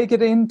really take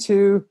it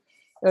into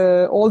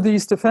all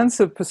these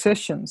defensive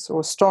positions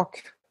or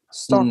stock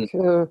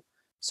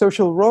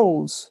social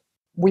roles.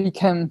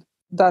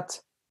 That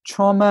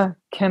trauma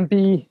can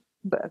be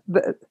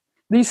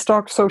these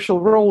stock social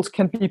roles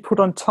can be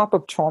put on top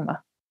of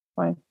trauma.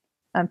 Right,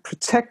 and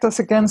protect us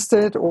against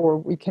it, or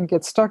we can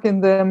get stuck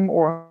in them,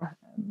 or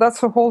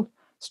that's a whole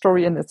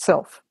story in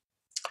itself.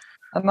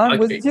 And I'm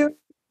with you,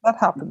 that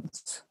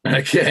happens.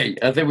 Okay,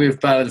 I think we've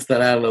balanced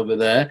that out a little bit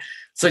there.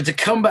 So to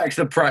come back to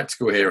the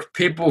practical here, if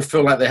people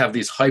feel like they have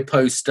these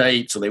hypo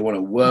states or they want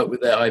to work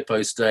with their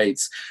hypo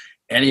states,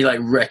 any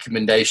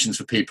recommendations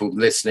for people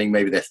listening?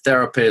 Maybe they're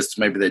therapists,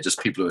 maybe they're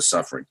just people who are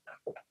suffering.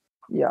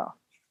 Yeah,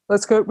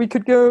 let's go. We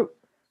could go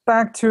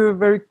back to a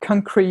very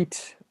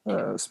concrete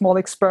small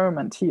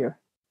experiment here,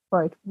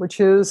 right?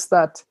 Which is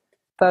that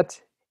now,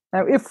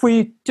 if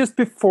we just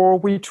before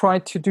we try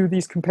to do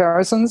these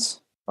comparisons,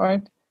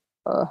 right?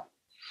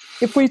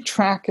 If we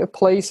track a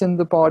place in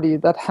the body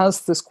that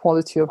has this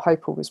quality of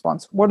hypo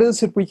response, what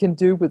is it we can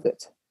do with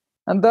it?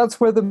 And that's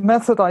where the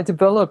method I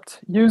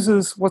developed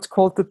uses what's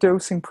called the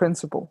dosing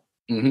principle.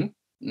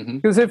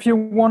 Because if you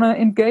want to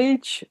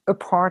engage a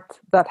part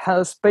that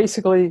has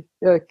basically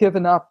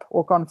given up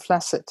or gone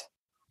flaccid,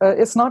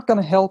 it's not going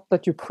to help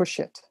that you push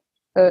it.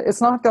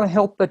 It's not going to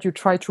help that you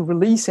try to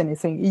release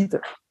anything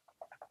either.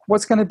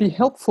 What's going to be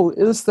helpful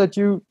is that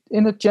you,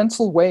 in a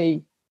gentle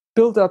way,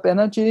 build up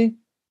energy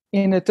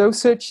in a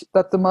dosage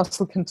that the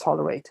muscle can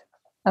tolerate.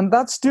 And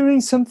that's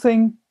doing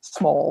something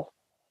small.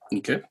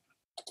 Okay.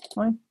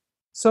 Right?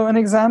 So an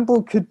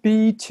example could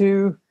be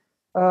to,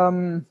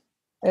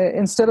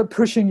 instead of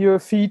pushing your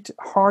feet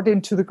hard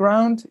into the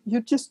ground,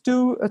 you just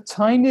do a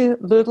tiny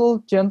little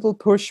gentle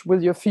push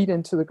with your feet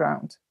into the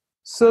ground,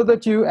 so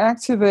that you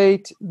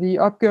activate the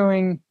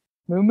upgoing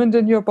movement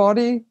in your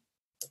body.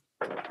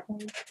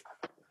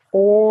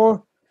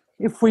 Or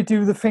if we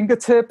do the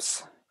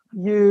fingertips,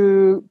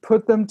 you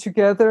put them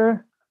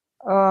together.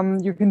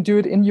 You can do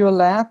it in your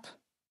lap.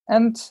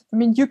 And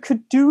you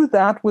could do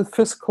that with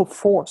physical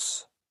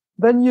force.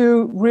 Then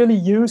you really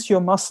use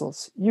your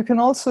muscles. You can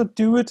also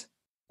do it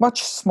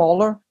much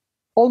smaller,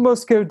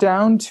 almost go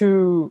down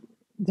to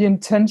the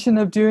intention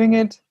of doing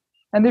it.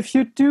 And if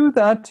you do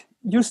that,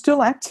 you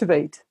still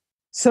activate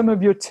some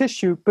of your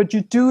tissue, but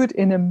you do it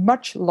in a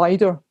much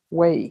lighter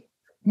way,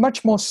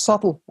 much more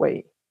subtle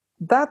way.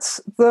 That's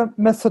the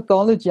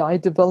methodology I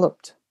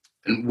developed.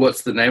 And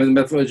what's the name of the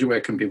methodology?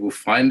 Where can people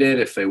find it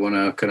if they want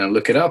to kind of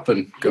look it up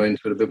and go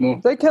into it a bit more?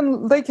 They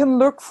can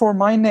look for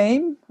my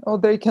name, or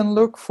they can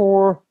look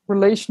for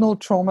Relational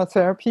Trauma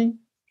Therapy.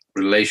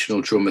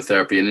 Relational trauma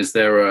therapy. And is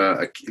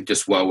there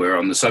just while we're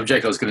on the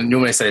subject, I was going to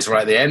normally say this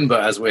right at the end,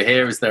 but as we're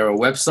here, is there a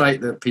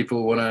website that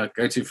people want to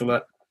go to for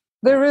that?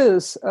 There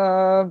is.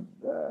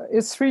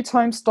 It's 3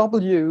 times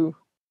W,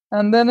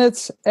 and then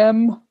it's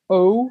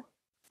MOAIKU.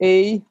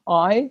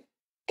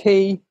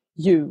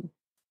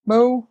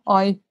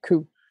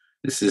 MOAIKU.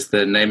 This is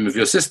the name of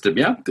your system,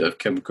 yeah? I've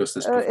come across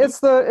this before. It's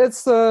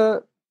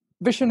the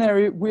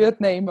visionary weird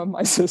name of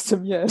my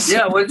system. Yes.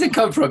 Yeah. Where did it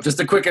come from?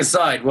 Just a quick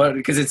aside,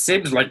 because it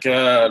seems like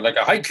a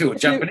haiku, a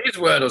Japanese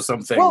word or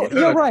something. Well,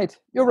 you're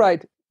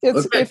right.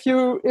 It's okay. If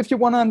you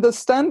want to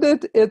understand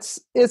it,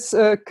 it's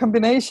a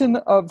combination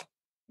of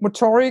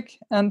motoric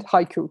and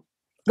haiku.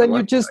 Then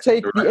you just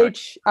take the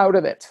H out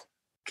of it.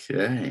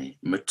 Okay.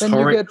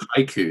 Motoric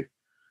haiku.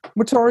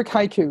 motoric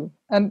haiku.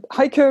 And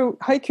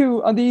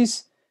haiku are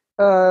these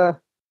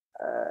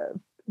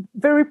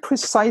very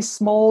precise,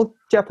 small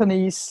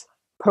Japanese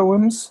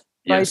poems,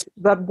 right,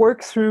 that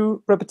work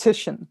through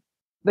repetition.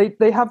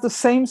 They have the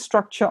same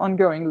structure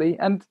ongoingly.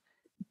 And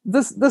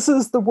this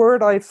is the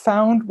word I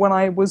found when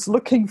I was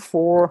looking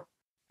for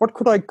what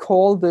could I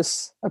call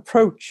this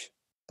approach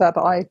that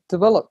I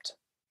developed.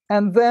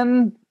 And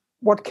then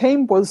what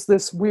came was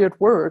this weird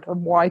word, a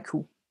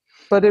waiku.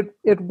 But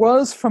it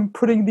was from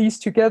putting these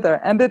together.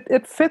 And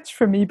it fits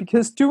for me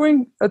because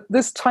doing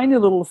this tiny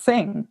little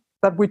thing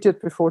that we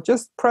did before,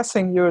 just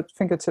pressing your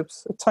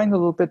fingertips a tiny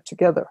little bit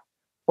together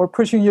or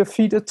pushing your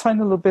feet a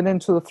tiny little bit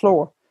into the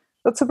floor,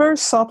 that's a very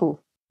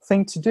subtle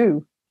thing to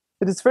do.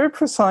 It is very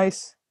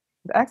precise.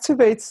 It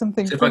activates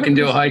something. So if I can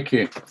do a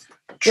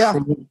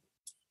haiku.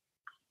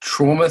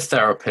 Trauma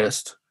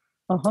therapist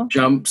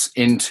jumps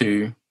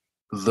into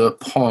the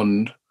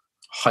pond,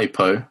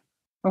 hypo,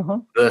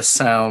 the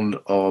sound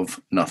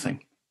of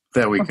nothing.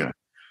 There we go.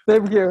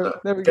 There we go.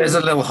 There's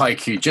a little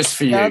haiku just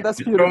for you. Yeah,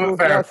 that's beautiful.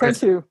 Yeah,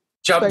 thank you.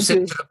 Jumps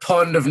into the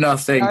pond of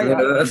nothing.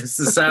 That's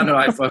the sound of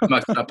I've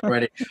mucked up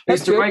already. I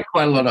used to write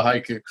quite a lot of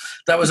haiku.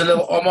 That was a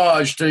little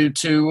homage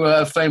to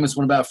a famous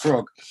one about a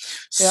frog.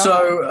 Yeah.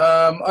 So,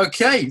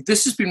 okay,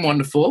 this has been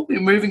wonderful. We're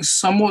moving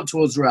somewhat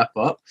towards wrap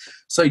up.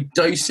 So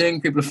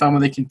dosing, people have found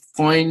where they can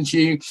find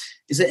you.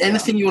 Is there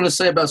anything you want to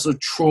say about sort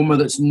of trauma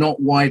that's not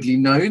widely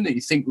known that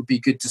you think would be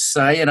good to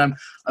say? And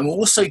I'm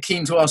also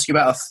keen to ask you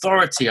about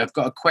authority. I've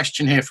got a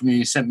question here from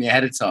you sent me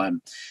ahead of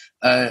time.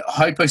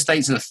 Hypo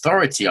states an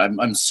authority.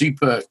 I'm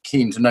super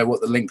keen to know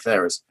what the link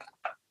there is.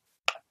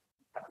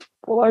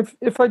 Well,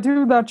 if I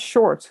do that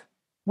short,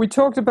 we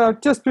talked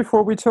about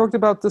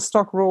the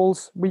stock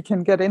roles we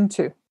can get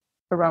into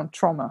around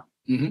trauma.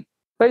 Mm-hmm.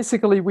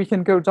 Basically, we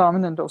can go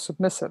dominant or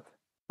submissive.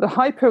 The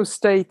hypo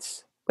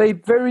states, they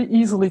very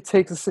easily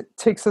takes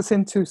us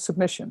into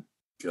submission.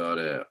 Got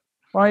it.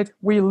 Right?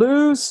 We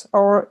lose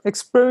our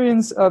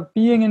experience of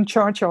being in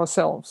charge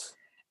ourselves.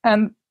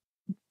 And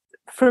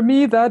for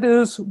me, that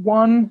is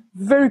one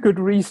very good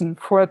reason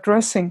for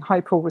addressing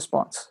hypo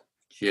response.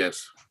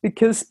 Yes.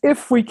 Because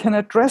if we can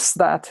address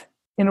that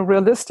in a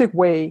realistic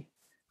way,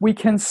 we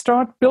can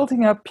start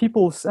building up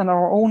people's and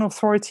our own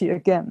authority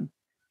again,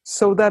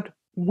 so that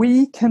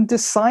we can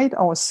decide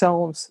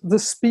ourselves the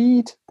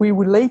speed we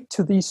relate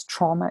to these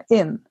trauma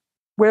in.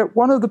 Where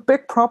one of the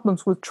big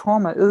problems with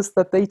trauma is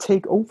that they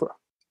take over.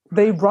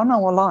 They run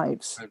our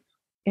lives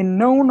in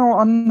known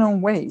or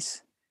unknown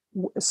ways.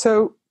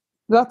 So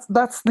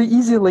that's the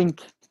easy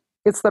link.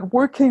 It's that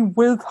working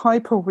with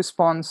hypo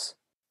response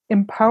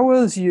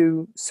empowers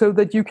you so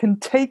that you can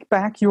take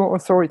back your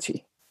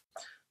authority.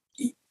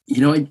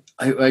 You know,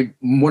 I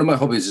one of my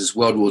hobbies is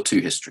World War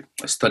II history.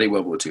 I study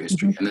World War II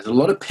history, and there's a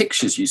lot of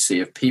pictures you see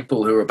of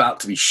people who are about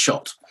to be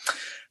shot,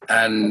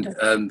 and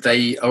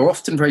they are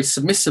often very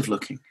submissive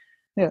looking.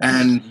 Yes.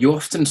 And I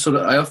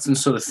often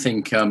sort of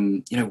think,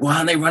 why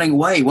aren't they running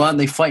away? Why aren't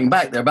they fighting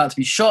back? They're about to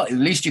be shot. At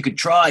least you could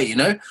try, you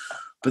know.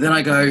 But then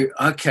I go,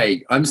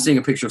 okay, I'm seeing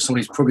a picture of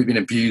somebody who's probably been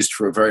abused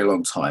for a very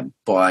long time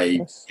by,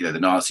 the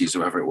Nazis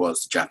or whoever it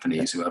was, the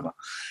Japanese, whoever.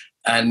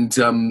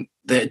 And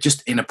they're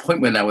just in a point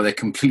where they're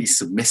completely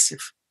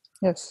submissive.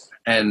 Yes.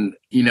 And,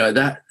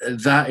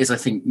 that is, I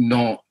think,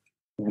 not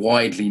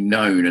widely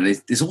known. And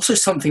there's also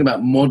something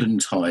about modern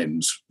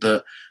times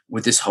that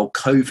with this whole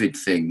COVID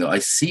thing that I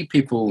see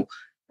people,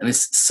 and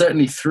it's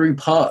certainly through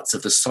parts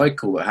of the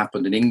cycle that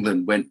happened in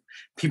England when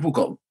people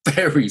got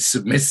very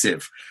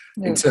submissive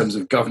in terms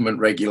of government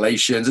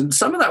regulations. And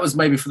some of that was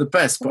maybe for the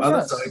best, but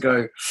others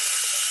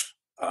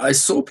I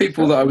saw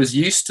people that I was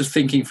used to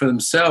thinking for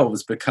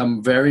themselves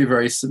become very,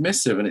 very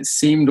submissive. And it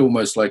seemed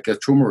almost like a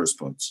trauma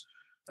response,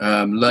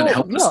 learned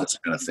helplessness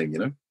kind of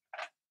thing,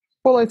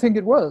 Well, I think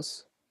it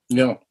was.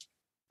 Yeah.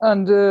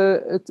 And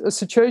a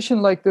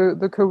situation like the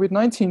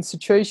COVID-19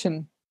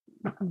 situation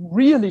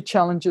really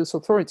challenges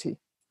authority.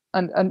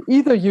 And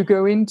either you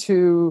go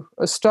into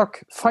a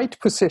stuck fight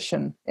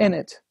position in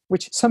it,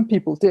 which some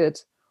people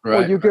did,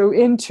 or you go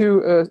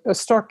into a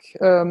stuck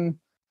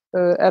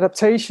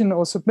adaptation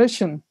or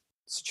submission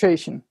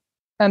situation.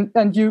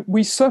 And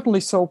we certainly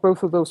saw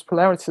both of those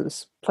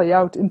polarities play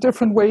out in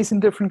different ways in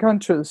different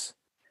countries.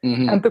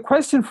 Mm-hmm. And the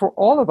question for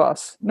all of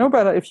us, no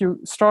matter if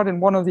you start in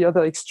one or the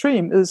other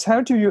extreme, is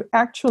how do you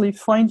actually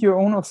find your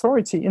own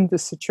authority in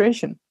this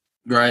situation?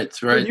 Right.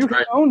 So you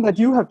can own that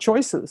you have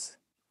choices,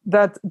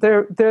 that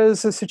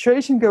there's a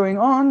situation going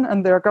on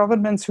and there are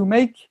governments who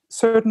make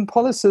certain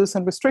policies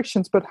and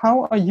restrictions, but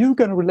how are you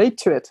going to relate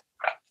to it?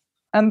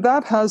 And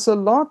that has a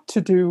lot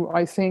to do,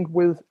 I think,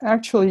 with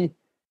actually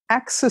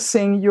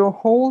accessing your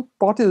whole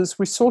body's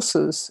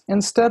resources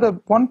instead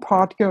of one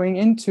part going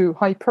into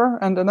hyper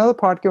and another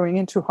part going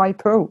into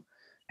hypo.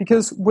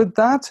 Because with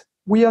that,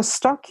 we are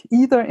stuck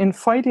either in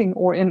fighting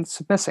or in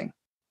submissing.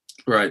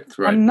 Right.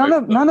 And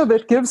none of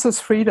it gives us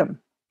freedom.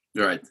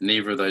 Right.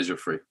 Neither of those are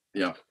free.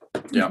 Yeah.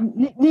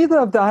 Neither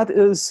of that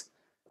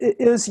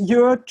is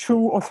your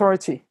true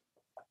authority.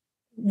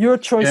 Your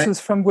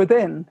choices from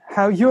within,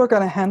 how you're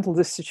going to handle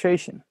this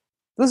situation.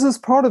 this is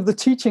part of the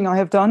teaching I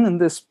have done in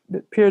this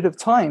period of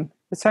time.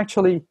 It's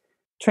actually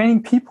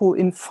training people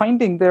in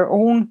finding their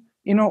own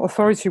inner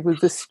authority with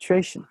this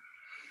situation.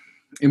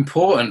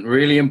 Important,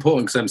 really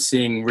important, because I'm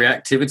seeing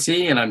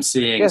reactivity and I'm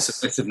seeing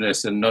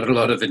submissiveness and not a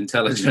lot of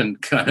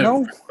intelligent kind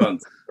of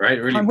response, right?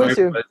 Really both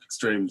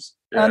extremes.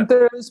 Yeah. And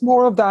there is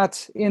more of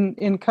that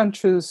in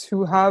countries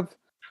who have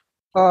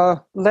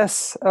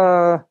less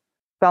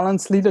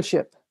balanced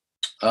leadership.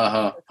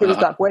 Put it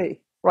that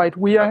way, right?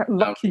 We are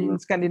lucky in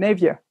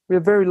Scandinavia. We're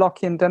very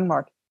lucky in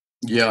Denmark.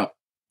 Yeah.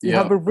 You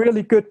have a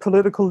really good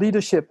political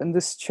leadership in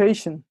this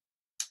situation.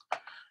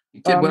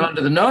 You did well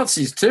under the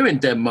Nazis too in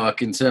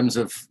Denmark in terms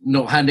of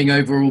not handing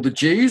over all the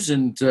Jews,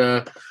 and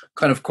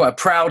kind of quite a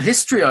proud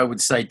history, I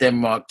would say.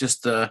 Denmark,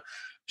 just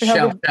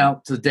shout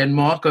out to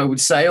Denmark, I would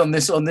say, on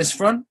this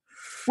front.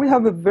 We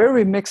have a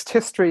very mixed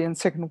history in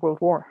Second World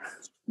War.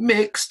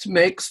 Mixed,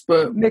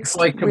 but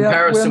by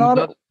comparison with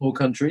other poor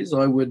countries,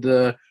 I would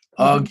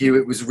argue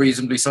it was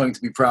reasonably something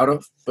to be proud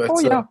of. But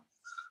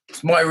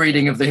it's my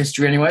reading of the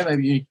history anyway.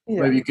 Maybe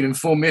you can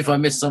inform me if I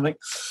missed something.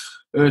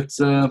 But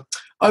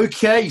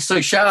okay,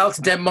 so shout out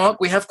to Denmark.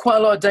 We have quite a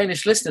lot of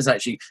Danish listeners,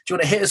 actually. Do you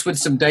want to hit us with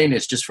some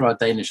Danish just for our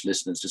Danish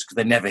listeners, just because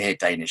they never hear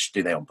Danish,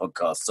 do they, on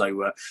podcasts?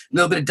 So a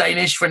little bit of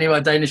Danish for any of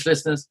our Danish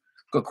listeners.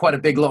 Got quite a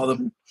big lot of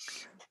them.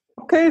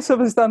 Okay, så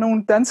hvis der er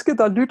nogle danske,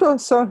 der lytter,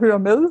 så hør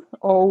med.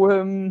 Og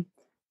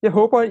jeg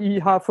håber, I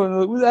har fået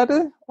noget ud af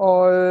det,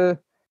 og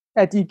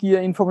at I giver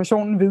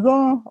informationen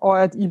videre,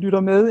 og at I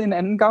lytter med en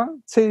anden gang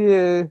til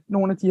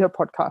nogle af de her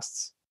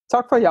podcasts.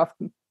 Tak for i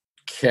aften.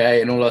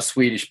 Okay, and all our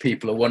Swedish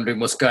people are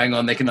wondering what's going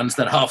on. They can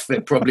understand half of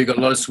it. Probably got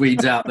a lot of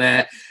Swedes out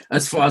there.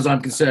 As far as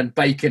I'm concerned,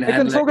 bacon. They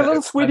can talk a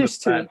little Swedish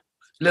too.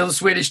 Little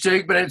Swedish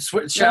too, but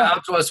shout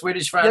out to our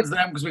Swedish fans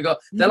then, because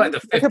they're like the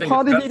fifth. Jag kan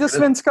prata lite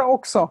svenska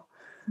också.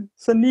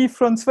 Så ni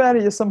från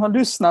Sverige som har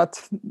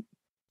lyssnat,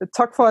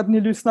 tack för att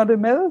ni lyssnade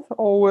med,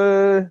 och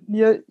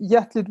ni är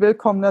hjärtligt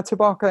välkomna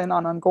tillbaka en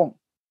annan gång.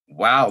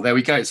 Wow, there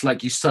we go. It's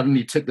like you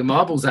suddenly took the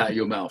marbles out of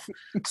your mouth.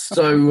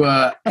 So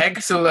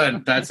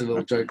excellent. That's a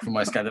little joke from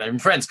my Scandinavian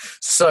friends.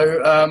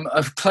 So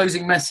a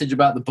closing message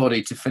about the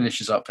body to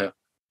finish us up here.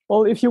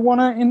 Well, if you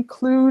want to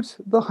include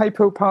the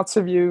hypo parts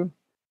of you,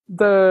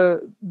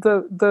 the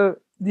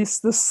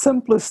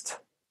simplest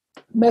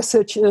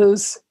message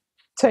is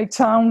take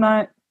time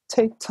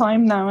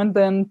now and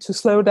then to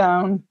slow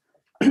down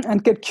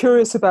and get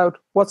curious about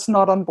what's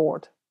not on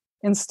board,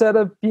 instead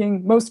of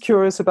being most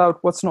curious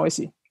about what's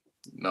noisy.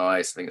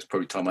 Nice. I think it's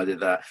probably time I did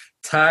that.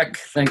 Tak,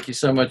 thank you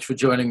so much for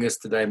joining us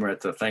today,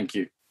 Merete. Thank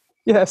you.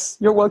 Yes,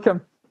 you're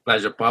welcome.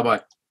 Pleasure.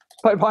 Bye-bye.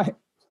 Bye-bye.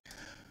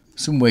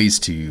 Some ways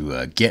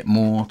to get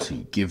more, to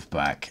give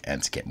back,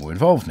 and to get more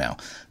involved now.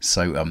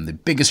 So the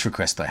biggest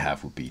request I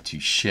have would be to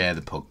share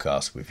the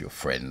podcast with your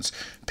friends,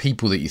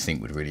 people that you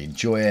think would really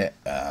enjoy it.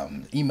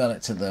 Email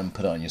it to them,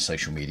 put it on your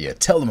social media,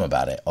 tell them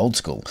about it, old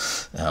school.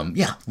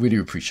 Really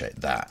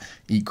appreciate that.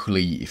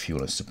 Equally, if you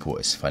want to support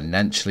us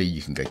financially,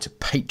 you can go to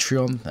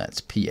Patreon.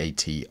 That's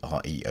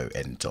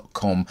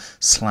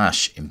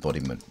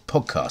patreon.com/Embodiment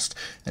Podcast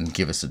and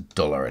give us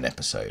 $1 an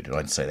episode. And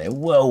I'd say they're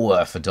well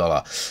worth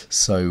 $1.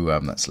 So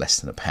that's less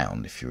than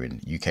 £1 if you're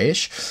in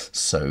UK-ish.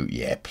 So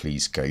yeah,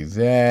 please go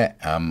there.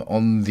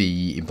 On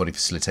the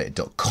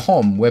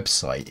embodiedfacilitator.com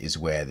website is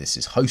where this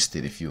is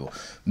hosted. If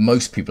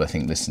most people I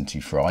think listen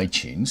to for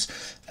iTunes.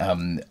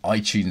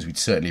 iTunes, we'd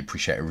certainly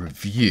appreciate a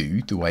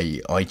review. The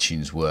way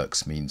iTunes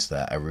works means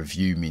that a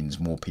review means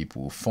more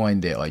people will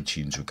find it.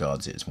 iTunes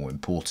regards it as more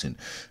important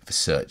for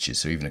searches.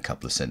 So even a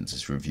couple of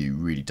sentences review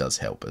really does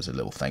help as a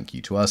little thank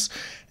you to us.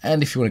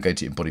 And if you want to go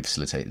to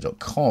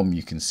embodiedfacilitator.com,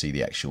 you can see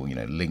the actual,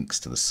 links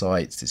to the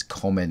sites. There's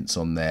comments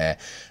on there.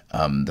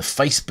 The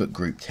Facebook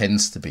group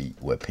tends to be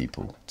where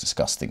people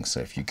discuss things. So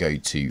if you go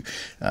to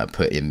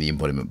put in the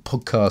Embodiment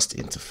Podcast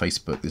into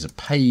Facebook, there's a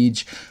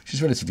page which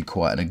is relatively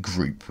quiet and a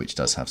group which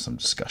does have some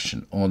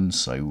discussion on.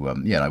 So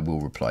I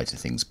will reply to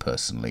things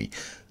personally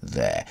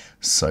there.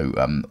 So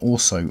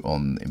also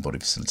on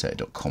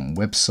embodiedfacilitator.com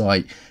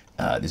website,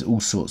 there's all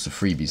sorts of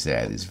freebies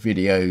there. There's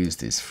videos,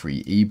 there's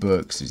free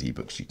ebooks, there's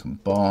ebooks you can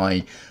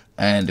buy.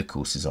 And of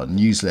course, there's our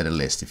newsletter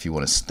list. If you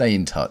want to stay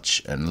in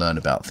touch and learn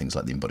about things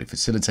like the Embodied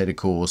Facilitator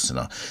Course and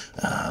our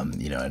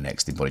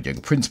next Embodied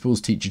Yoga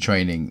Principles teacher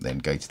training, then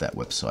go to that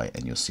website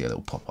and you'll see a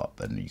little pop-up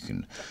and you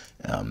can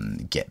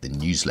get the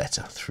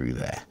newsletter through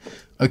there.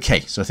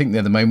 Okay, so I think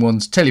they're the main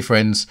ones. Tell your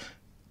friends,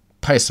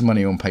 pay us some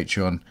money on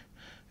Patreon,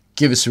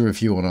 give us a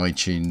review on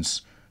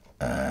iTunes,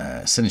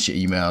 send us your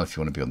email if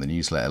you want to be on the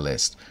newsletter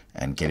list,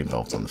 and get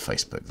involved on the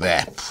Facebook.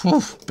 There,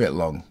 bit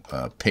long.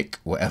 Pick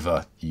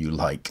whatever you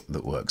like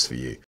that works for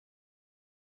you.